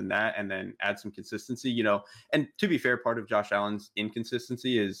bit better than that and then add some consistency, and to be fair, part of Josh Allen's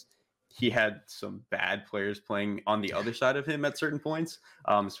inconsistency is he had some bad players playing on the other side of him at certain points,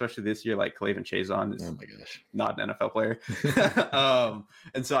 especially this year, like Clavin Chazon is not an NFL player.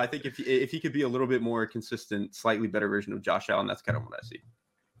 And so I think if he could be a little bit more consistent, slightly better version of Josh Allen, that's kind of what I see.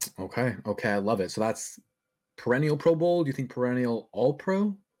 Okay. I love it. So that's perennial Pro Bowl. Do you think perennial All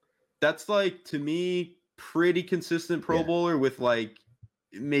Pro? That's like, to me, pretty consistent Pro Bowler with like,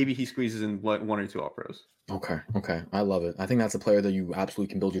 maybe he squeezes in one or two All Pros. Okay. I love it. I think that's a player that you absolutely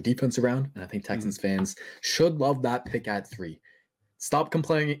can build your defense around. And I think Texans fans should love that pick at 3. Stop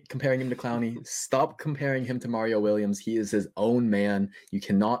comparing him to Clowney. Stop comparing him to Mario Williams. He is his own man. You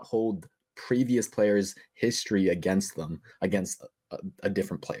cannot hold previous players' history against a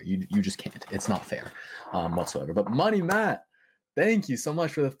different player. You just can't. It's not fair whatsoever. But Money Matt, thank you so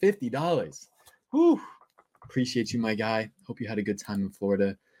much for the $50. Whew. Appreciate you, my guy. Hope you had a good time in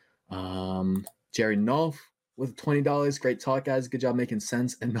Florida. Jerry Nolf with $20. Great talk, guys. Good job making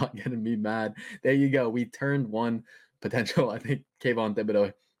sense and not getting me mad. There you go. We turned one potential, I think, Kayvon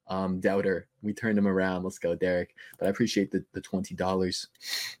Thibodeau doubter. We turned him around. Let's go, Derek. But I appreciate the $20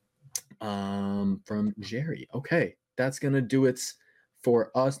 from Jerry. Okay, that's going to do it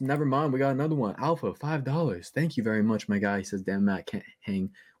for us. Never mind. We got another one. Alpha, $5. Thank you very much, my guy. He says, damn, Matt, can't hang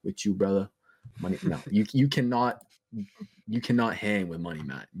with you, brother. Money. No, you cannot hang with Money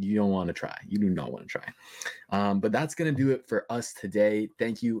Matt. You don't want to try. You do not want to try. But that's going to do it for us today.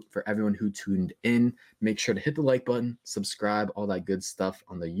 Thank you for everyone who tuned in. Make sure to hit the like button, subscribe, all that good stuff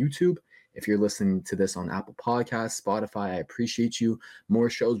on the YouTube. If you're listening to this on Apple Podcasts, Spotify, I appreciate you.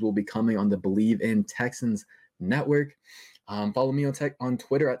 More shows will be coming on the Believe in Texans network. Follow me on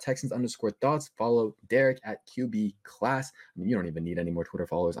Twitter at Texans_thoughts. Follow Derek at QB Class. I mean, you don't even need any more Twitter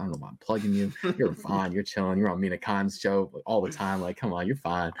followers. I don't know why I'm plugging you. You're fine. You're chilling. You're on Mina Kimes' show all the time. Like, come on, you're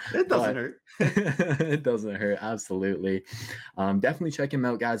fine. It doesn't hurt. It doesn't hurt. Absolutely. Definitely check him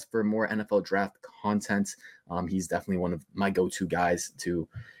out, guys, for more NFL draft content. He's definitely one of my go-to guys to,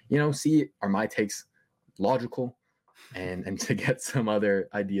 see are my takes logical and to get some other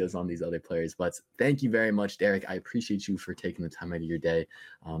ideas on these other players. But thank you very much, Derek. I appreciate you for taking the time out of your day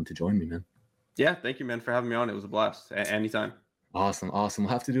to join me, man. Yeah, thank you, man, for having me on. It was a blast. Anytime. Awesome. We'll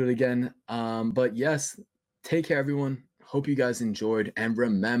have to do it again. But yes, take care, everyone. Hope you guys enjoyed. And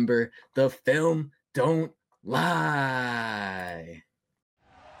remember, the film don't lie.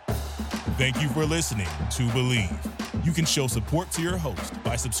 Thank you for listening to Believe. You can show support to your host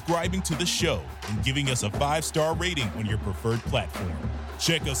by subscribing to the show and giving us a 5-star rating on your preferred platform.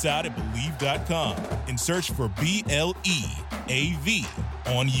 Check us out at Believe.com and search for BLEAV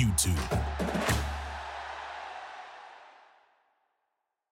on YouTube.